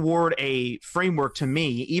going toward a framework. To me,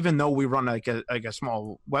 even though we run like a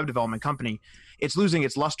small web development company, it's losing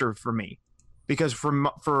its luster for me, because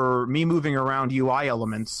for me moving around UI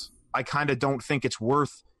elements, I kind of don't think it's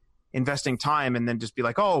worth investing time and then just be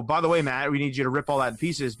like, oh, by the way, Matt, we need you to rip all that in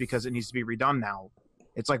pieces because it needs to be redone now.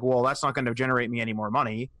 It's like, well, that's not going to generate me any more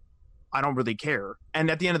money. I don't really care.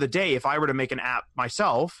 And at the end of the day, if I were to make an app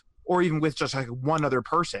myself, or even with just like one other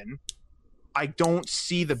person, I don't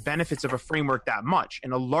see the benefits of a framework that much.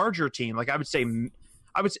 In a larger team, like I would say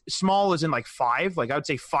small as in like 5, like I would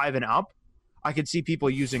say 5 and up, I could see people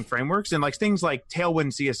using frameworks, and like things like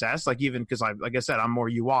Tailwind CSS, like even because like I said, I'm more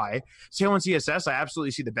UI. Tailwind CSS, I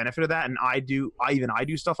absolutely see the benefit of that. And I do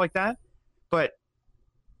stuff like that. But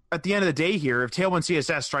at the end of the day here, if Tailwind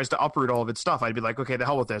CSS tries to uproot all of its stuff, I'd be like, okay, the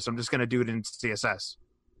hell with this. I'm just going to do it in CSS.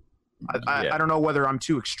 I don't know whether I'm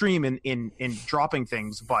too extreme in dropping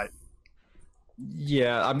things, but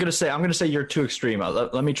yeah, I'm gonna say you're too extreme.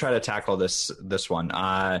 Let me try to tackle this one.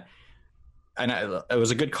 It was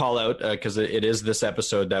a good call out because it is this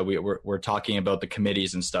episode that we're talking about the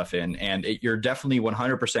committees and stuff in, and you're definitely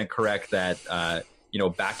 100% correct that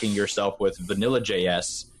backing yourself with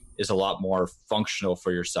Vanilla.js is a lot more functional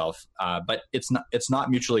for yourself, but it's not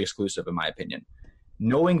mutually exclusive in my opinion.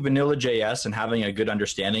 Knowing Vanilla.js and having a good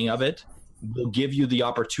understanding of it will give you the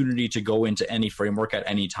opportunity to go into any framework at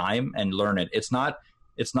any time and learn it. It's not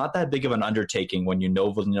that big of an undertaking when you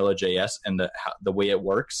know Vanilla.js and the way it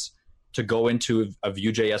works to go into a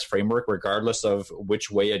Vue.js framework, regardless of which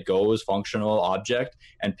way it goes, functional, object,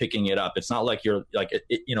 and picking it up. It's not like you're like,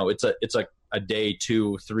 it's a day,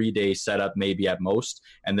 2-3 day setup, maybe at most,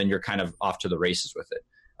 and then you're kind of off to the races with it.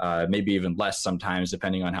 Maybe even less sometimes,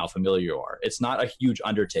 depending on how familiar you are. It's not a huge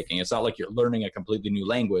undertaking. It's not like you're learning a completely new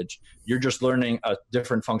language. You're just learning a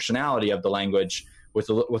different functionality of the language with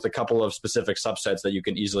a couple of specific subsets that you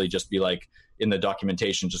can easily just be like in the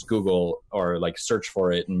documentation, just Google or like search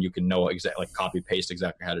for it, and you can know exactly, like copy paste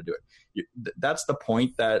exactly how to do it. That's the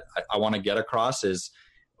point that I want to get across is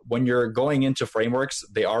when you're going into frameworks,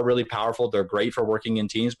 they are really powerful. They're great for working in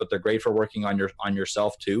teams, but they're great for working on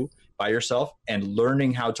yourself too, by yourself, and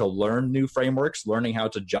learning how to learn new frameworks, learning how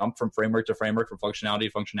to jump from framework to framework, from functionality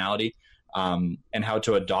to functionality, and how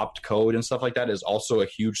to adopt code and stuff like that is also a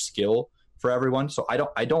huge skill for everyone. So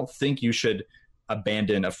I don't think you should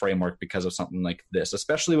abandon a framework because of something like this,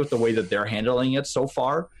 especially with the way that they're handling it so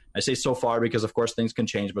far. I say so far because of course things can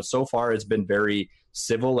change, but so far it's been very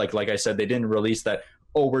civil. Like I said, they didn't release that,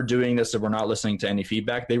 oh, we're doing this and we're not listening to any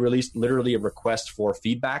feedback. They released literally a request for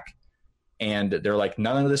feedback, and they're like,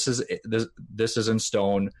 none of this is in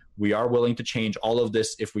stone. We are willing to change all of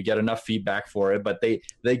this if we get enough feedback for it. But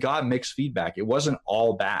they got mixed feedback. It wasn't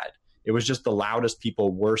all bad. It was just the loudest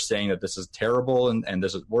people were saying that this is terrible and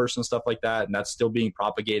this is worse and stuff like that. And that's still being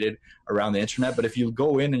propagated around the internet. But if you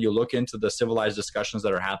go in and you look into the civilized discussions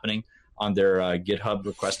that are happening on their GitHub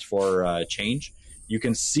request for change, you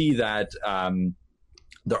can see that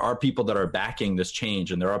there are people that are backing this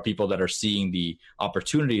change, and there are people that are seeing the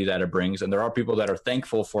opportunity that it brings, and there are people that are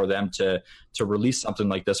thankful for them to release something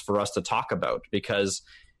like this for us to talk about. Because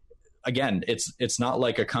again, it's not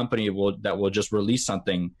like a company that will just release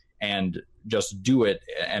something and just do it,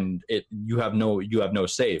 and you have no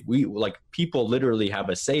say. We, like, people literally have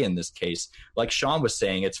a say in this case. Like Sean was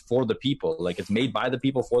saying, it's for the people. Like, it's made by the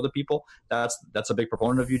people for the people. That's a big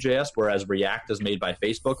proponent of Vue.js, whereas React is made by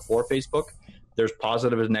Facebook for Facebook. There's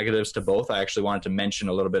positives and negatives to both. I actually wanted to mention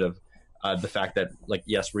a little bit of the fact that, like,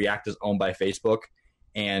 yes, React is owned by Facebook,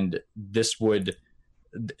 and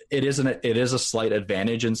it is a slight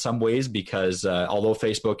advantage in some ways, because although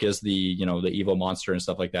Facebook is the evil monster and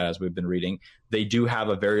stuff like that, as we've been reading, they do have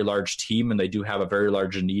a very large team and they do have a very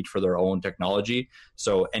large need for their own technology.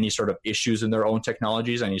 So any sort of issues in their own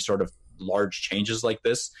technologies, any sort of large changes like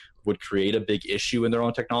this would create a big issue in their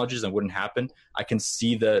own technologies and wouldn't happen. I can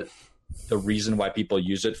see the reason why people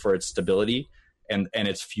use it for its stability and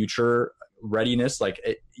its future readiness. Like,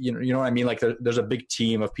 you know what I mean? Like, there's a big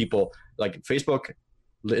team of people. Like, Facebook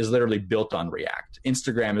is literally built on React.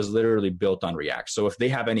 Instagram is literally built on React. So if they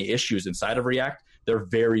have any issues inside of React, they're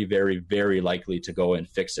very, very, very likely to go and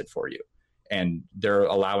fix it for you. And they're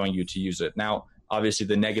allowing you to use it. Now, obviously,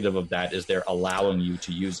 the negative of that is they're allowing you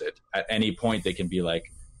to use it. At any point, they can be like,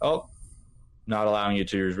 oh, not allowing you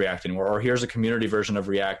to use React anymore. Or here's a community version of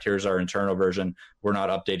React. Here's our internal version. We're not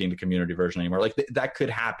updating the community version anymore. Like, that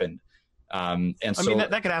could happen. And so, I mean,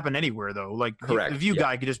 that could happen anywhere, though. Like, correct, the Vue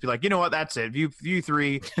guy could just be like, you know what, that's it. Vue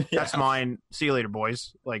 3, that's mine. See you later,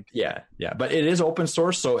 boys. Like, yeah. But it is open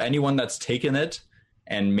source, so anyone that's taken it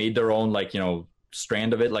and made their own, like,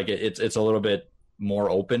 strand of it, like, it's a little bit more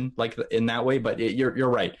open like in that way. But you're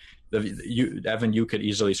right. Evan, you could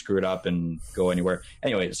easily screw it up and go anywhere.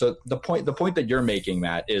 Anyway, so the point that you're making,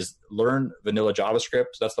 Matt, is learn vanilla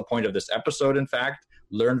JavaScript. That's the point of this episode. In fact,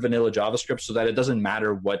 learn vanilla JavaScript so that it doesn't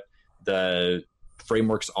matter what the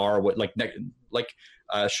frameworks are. What like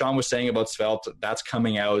Sean was saying about Svelte, that's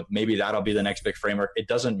coming out. Maybe that'll be the next big framework. It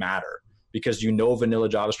doesn't matter because you know vanilla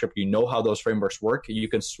JavaScript. You know how those frameworks work. You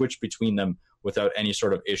can switch between them without any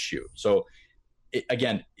sort of issue. So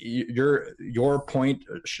again, your point,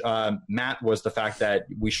 Matt, was the fact that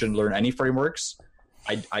we shouldn't learn any frameworks.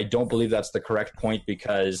 I don't believe that's the correct point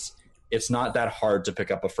because it's not that hard to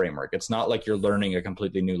pick up a framework. It's not like you're learning a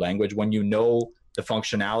completely new language. When you know the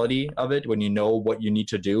functionality of it, when you know what you need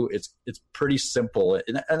to do, it's pretty simple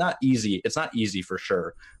and not easy. It's not easy for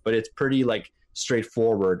sure, but it's pretty like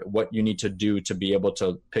straightforward what you need to do to be able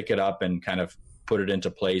to pick it up and kind of put it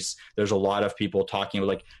into place. There's a lot of people talking,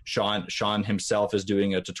 like Sean himself is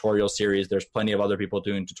doing a tutorial series. There's plenty of other people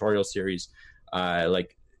doing tutorial series.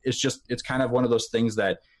 It's kind of one of those things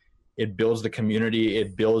that it builds the community,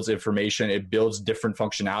 it builds information, it builds different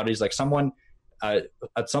functionalities. Like someone at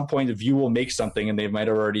some point, Vue will make something, and they might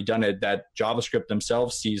have already done it, that JavaScript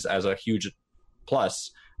themselves sees as a huge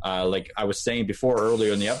plus. Like I was saying before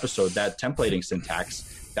earlier in the episode, that templating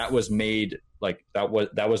syntax that was made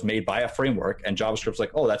by a framework, and JavaScript's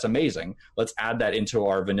like, oh, that's amazing. Let's add that into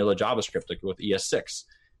our vanilla JavaScript, like with ES6.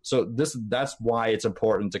 So that's why it's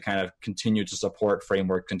important to kind of continue to support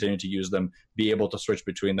framework, continue to use them, be able to switch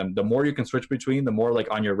between them. The more you can switch between, the more like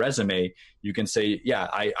on your resume, you can say, yeah,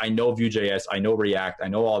 I know Vue.js, I know React, I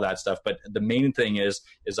know all that stuff. But the main thing is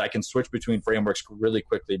I can switch between frameworks really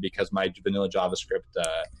quickly because my vanilla JavaScript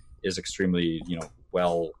is extremely,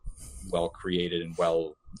 well created and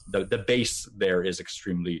the base there is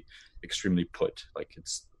extremely put. Like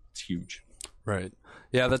it's huge. Right.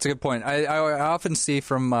 Yeah, that's a good point. I often see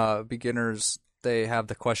from beginners, they have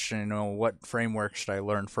the question, what framework should I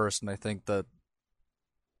learn first? And I think that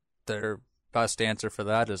their best answer for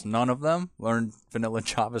that is none of them. Learn vanilla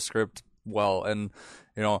JavaScript well, and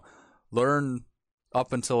learn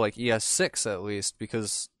up until like ES6 at least,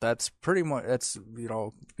 because that's pretty much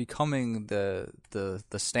becoming the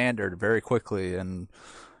standard very quickly, and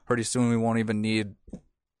pretty soon we won't even need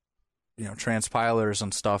transpilers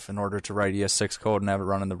and stuff in order to write ES6 code and have it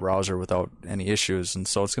run in the browser without any issues. And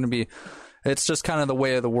so it's just kind of the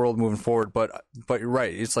way of the world moving forward. But you're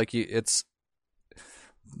right. It's like it's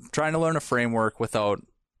trying to learn a framework without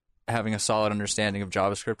having a solid understanding of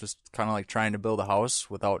JavaScript is kind of like trying to build a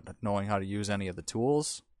house without knowing how to use any of the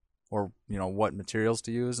tools or what materials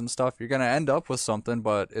to use and stuff. You're going to end up with something,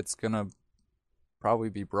 but it's going to probably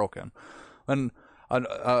be broken. And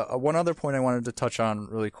one other point I wanted to touch on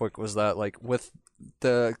really quick was that, like, with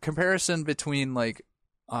the comparison between like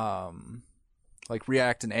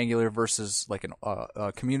React and Angular versus like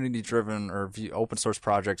a community-driven or open source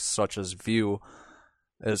projects such as Vue,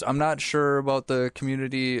 is I'm not sure about the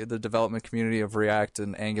development community of React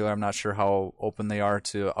and Angular. I'm not sure how open they are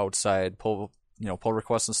to outside pull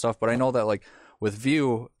requests and stuff. But I know that like with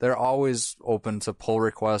Vue, they're always open to pull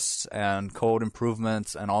requests and code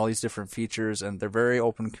improvements and all these different features, and they're very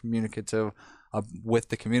open, communicative with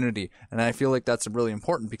the community. And I feel like that's really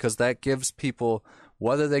important because that gives people,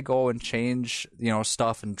 whether they go and change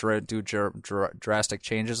stuff and do drastic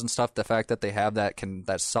changes and stuff, the fact that they have that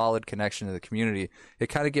solid connection to the community, it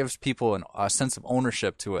kind of gives people a sense of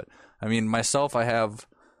ownership to it. I mean, myself, I have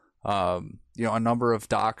a number of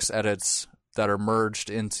docs edits that are merged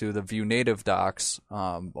into the Vue native docs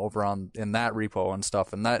over in that repo and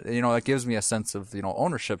stuff, and that it gives me a sense of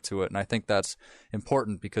ownership to it, and I think that's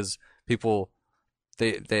important because people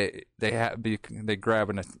they grab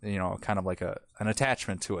kind of like an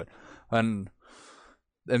attachment to it, and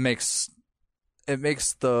it makes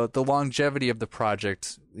the longevity of the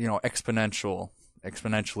project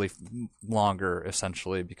exponentially longer,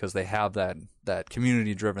 essentially, because they have that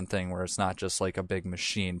community driven thing where it's not just like a big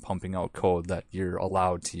machine pumping out code that you're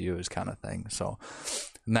allowed to use kind of thing. So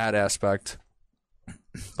in that aspect,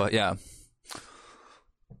 but yeah,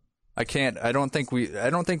 I don't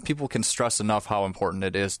think people can stress enough how important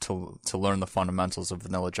it is to learn the fundamentals of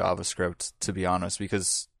vanilla JavaScript, to be honest,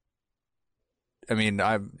 because I mean,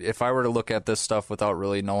 if I were to look at this stuff without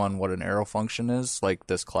really knowing what an arrow function is, like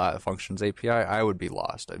this class functions API, I would be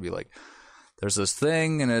lost. I'd be like, there's this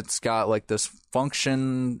thing, and it's got like this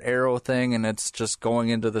function arrow thing, and it's just going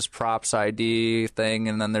into this props ID thing,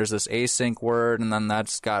 and then there's this async word, and then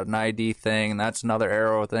that's got an ID thing, and that's another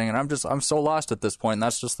arrow thing, and I'm so lost at this point, and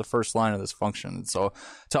that's just the first line of this function. And so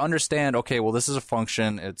to understand, okay, well, this is a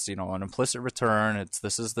function, it's, you know, an implicit return,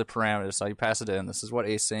 this is the parameter, so you pass it in, this is what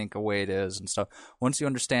async await is and stuff. Once you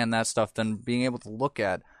understand that stuff, then being able to look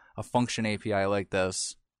at a function API like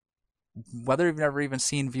this, whether you've never even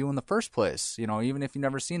seen Vue in the first place, you know, even if you've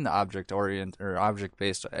never seen the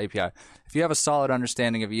object-based API, if you have a solid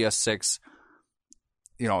understanding of ES6,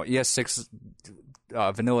 you know, ES6,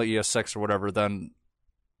 vanilla ES6 or whatever, then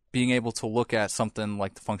being able to look at something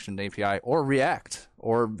like the function API or React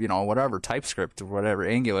or, you know, whatever, TypeScript or whatever,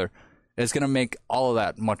 Angular, is going to make all of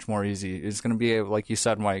that much more easy. It's going to be, like you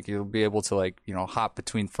said, Mike, you'll be able to, like, you know, hop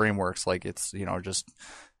between frameworks like it's, you know, just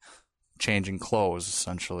changing clothes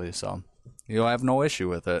essentially. So you'll have no issue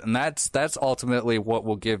with it, and that's ultimately what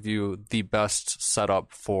will give you the best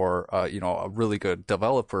setup for you know, a really good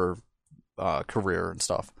developer career and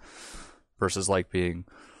stuff, versus like being,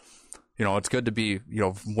 you know, it's good to be, you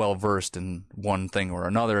know, well versed in one thing or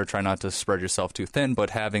another, try not to spread yourself too thin,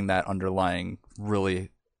 but having that underlying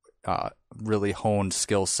really honed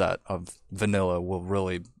skill set of vanilla will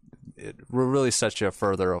really set you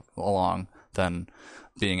further along than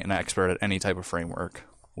being an expert at any type of framework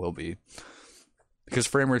will be, because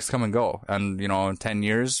frameworks come and go, and, you know, in 10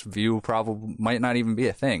 years Vue probably might not even be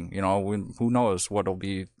a thing. You know, who knows what it'll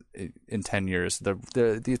be in 10 years.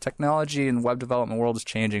 The technology and web development world is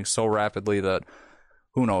changing so rapidly that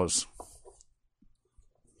who knows.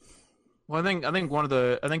 Well, I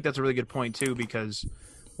think that's a really good point too, because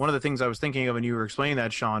one of the things I was thinking of when you were explaining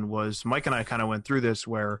that, Sean, was Mike and I kind of went through this,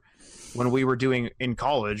 where when we were doing in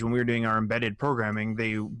college, when we were doing our embedded programming,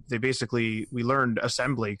 they basically, we learned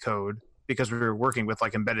assembly code because we were working with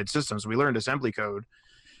like embedded systems. We learned assembly code,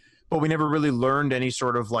 but we never really learned any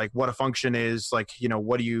sort of like what a function is, like, you know,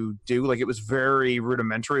 what do you do? Like, it was very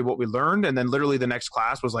rudimentary what we learned. And then literally the next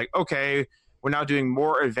class was like, okay, we're now doing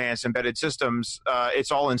more advanced embedded systems.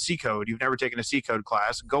 It's all in C code. You've never taken a C code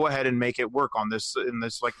class. Go ahead and make it work on this, in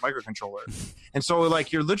this like microcontroller. And so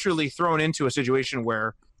like you're literally thrown into a situation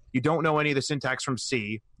where you don't know any of the syntax from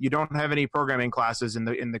C. You don't have any programming classes in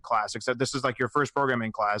the class, except this is like your first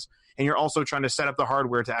programming class. And you're also trying to set up the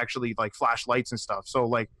hardware to actually like flash lights and stuff. So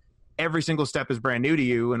like every single step is brand new to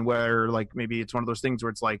you. And where like maybe it's one of those things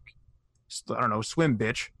where it's like, I don't know, swim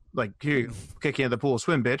bitch. Like, here, kick you in the pool,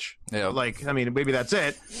 swim, bitch. Yeah. Like, I mean, maybe that's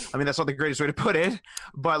it. I mean, that's not the greatest way to put it,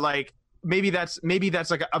 but like, maybe that's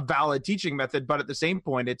like a valid teaching method. But at the same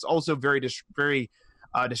point, it's also very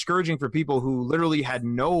discouraging for people who literally had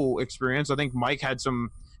no experience. I think Mike had some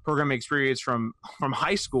programming experience from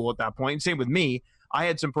high school at that point. Same with me. I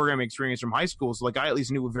had some programming experience from high school, so like I at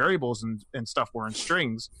least knew what variables and stuff were in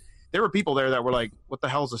strings. There were people there that were like, "What the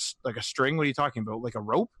hell is a string? What are you talking about? Like a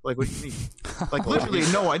rope? Like what do you mean?" Like literally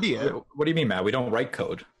no idea. What do you mean, Matt? We don't write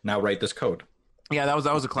code. Now write this code. Yeah, that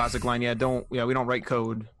was a classic line. We don't write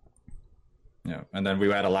code. Yeah, and then we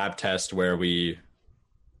had a lab test where we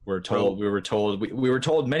were told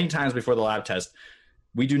many times before the lab test,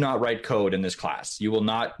 we do not write code in this class. You will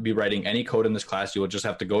not be writing any code in this class. You will just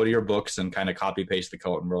have to go to your books and kind of copy paste the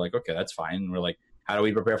code. And we're like, okay, that's fine. And we're like, how do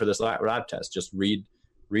we prepare for this lab test? Just read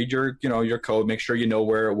your, you know, your code, make sure you know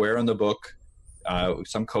where in the book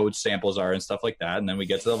some code samples are and stuff like that. And then we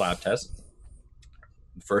get to the lab test.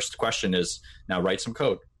 The first question is, now write some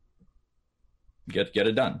code. Get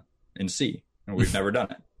it done in C. And we've never done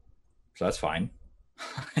it. So that's fine.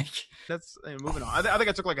 That's moving on. I think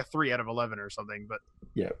I took like a 3 out of 11 or something, but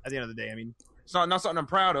yeah, at the end of the day, I mean, it's not something I'm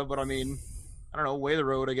proud of, but I mean, I don't know, way of the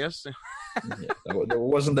road, I guess. Yeah, that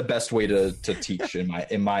wasn't the best way to teach in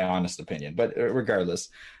my honest opinion, but regardless,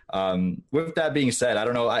 with that being said, I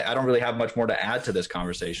don't know, I don't really have much more to add to this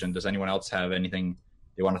conversation. Does anyone else have anything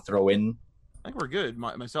they want to throw in? I think we're good,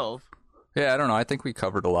 myself. Yeah, I don't know. I think we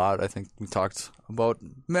covered a lot. I think we talked about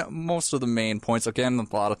most of the main points. Again,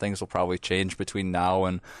 a lot of things will probably change between now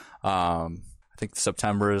and I think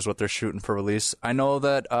September is what they're shooting for release. I know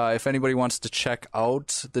that if anybody wants to check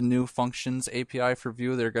out the new Functions API for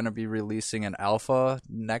Vue, they're going to be releasing an alpha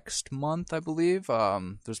next month, I believe.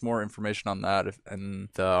 There's more information on that in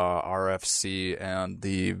the RFC and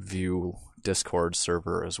the Vue Discord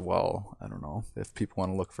server as well. I don't know if people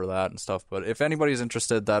want to look for that and stuff, but if anybody's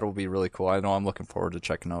interested, that'll be really cool. I know I'm looking forward to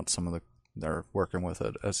checking out some of they're working with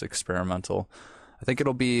it as experimental. I think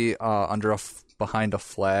it'll be behind a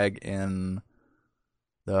flag in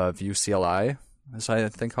the Vue CLI. Is I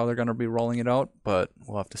think how they're going to be rolling it out, but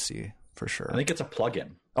we'll have to see for sure. I think it's a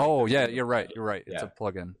plugin. Oh yeah, you're right. Yeah. It's a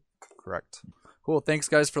plugin. Correct. Cool. Thanks,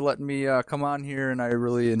 guys, for letting me come on here, and I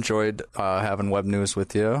really enjoyed having web news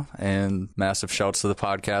with you. And massive shouts to the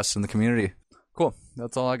podcast and the community. Cool.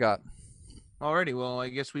 That's all I got. Alrighty, well, I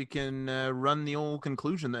guess we can run the old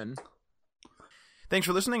conclusion then. Thanks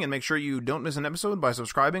for listening, and make sure you don't miss an episode by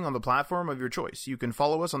subscribing on the platform of your choice. You can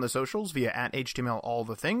follow us on the socials via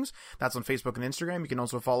 @HTMLAllTheThings. That's on Facebook and Instagram. You can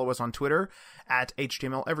also follow us on Twitter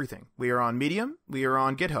 @HTMLEverything. We are on Medium. We are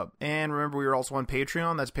on GitHub. And remember, we are also on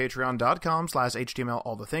Patreon. That's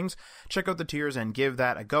patreon.com/HTMLAllTheThings. Check out the tiers and give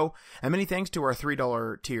that a go. And many thanks to our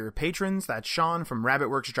 $3 tier patrons. That's Sean from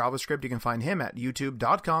RabbitWorks JavaScript. You can find him at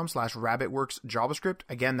youtube.com/RabbitWorksJavaScript.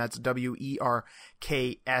 Again, that's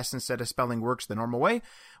WERKS instead of spelling works the normal way.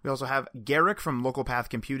 We also have Garrick from Local Path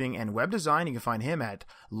Computing and Web Design. You can find him at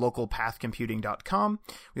localpathcomputing.com.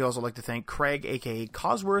 We also like to thank Craig, aka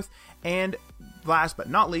Cosworth, and last but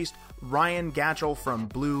not least, Ryan Gatchell from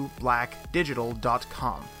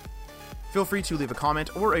blueblackdigital.com. Feel free to leave a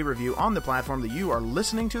comment or a review on the platform that you are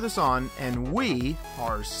listening to this on, and we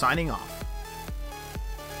are signing off.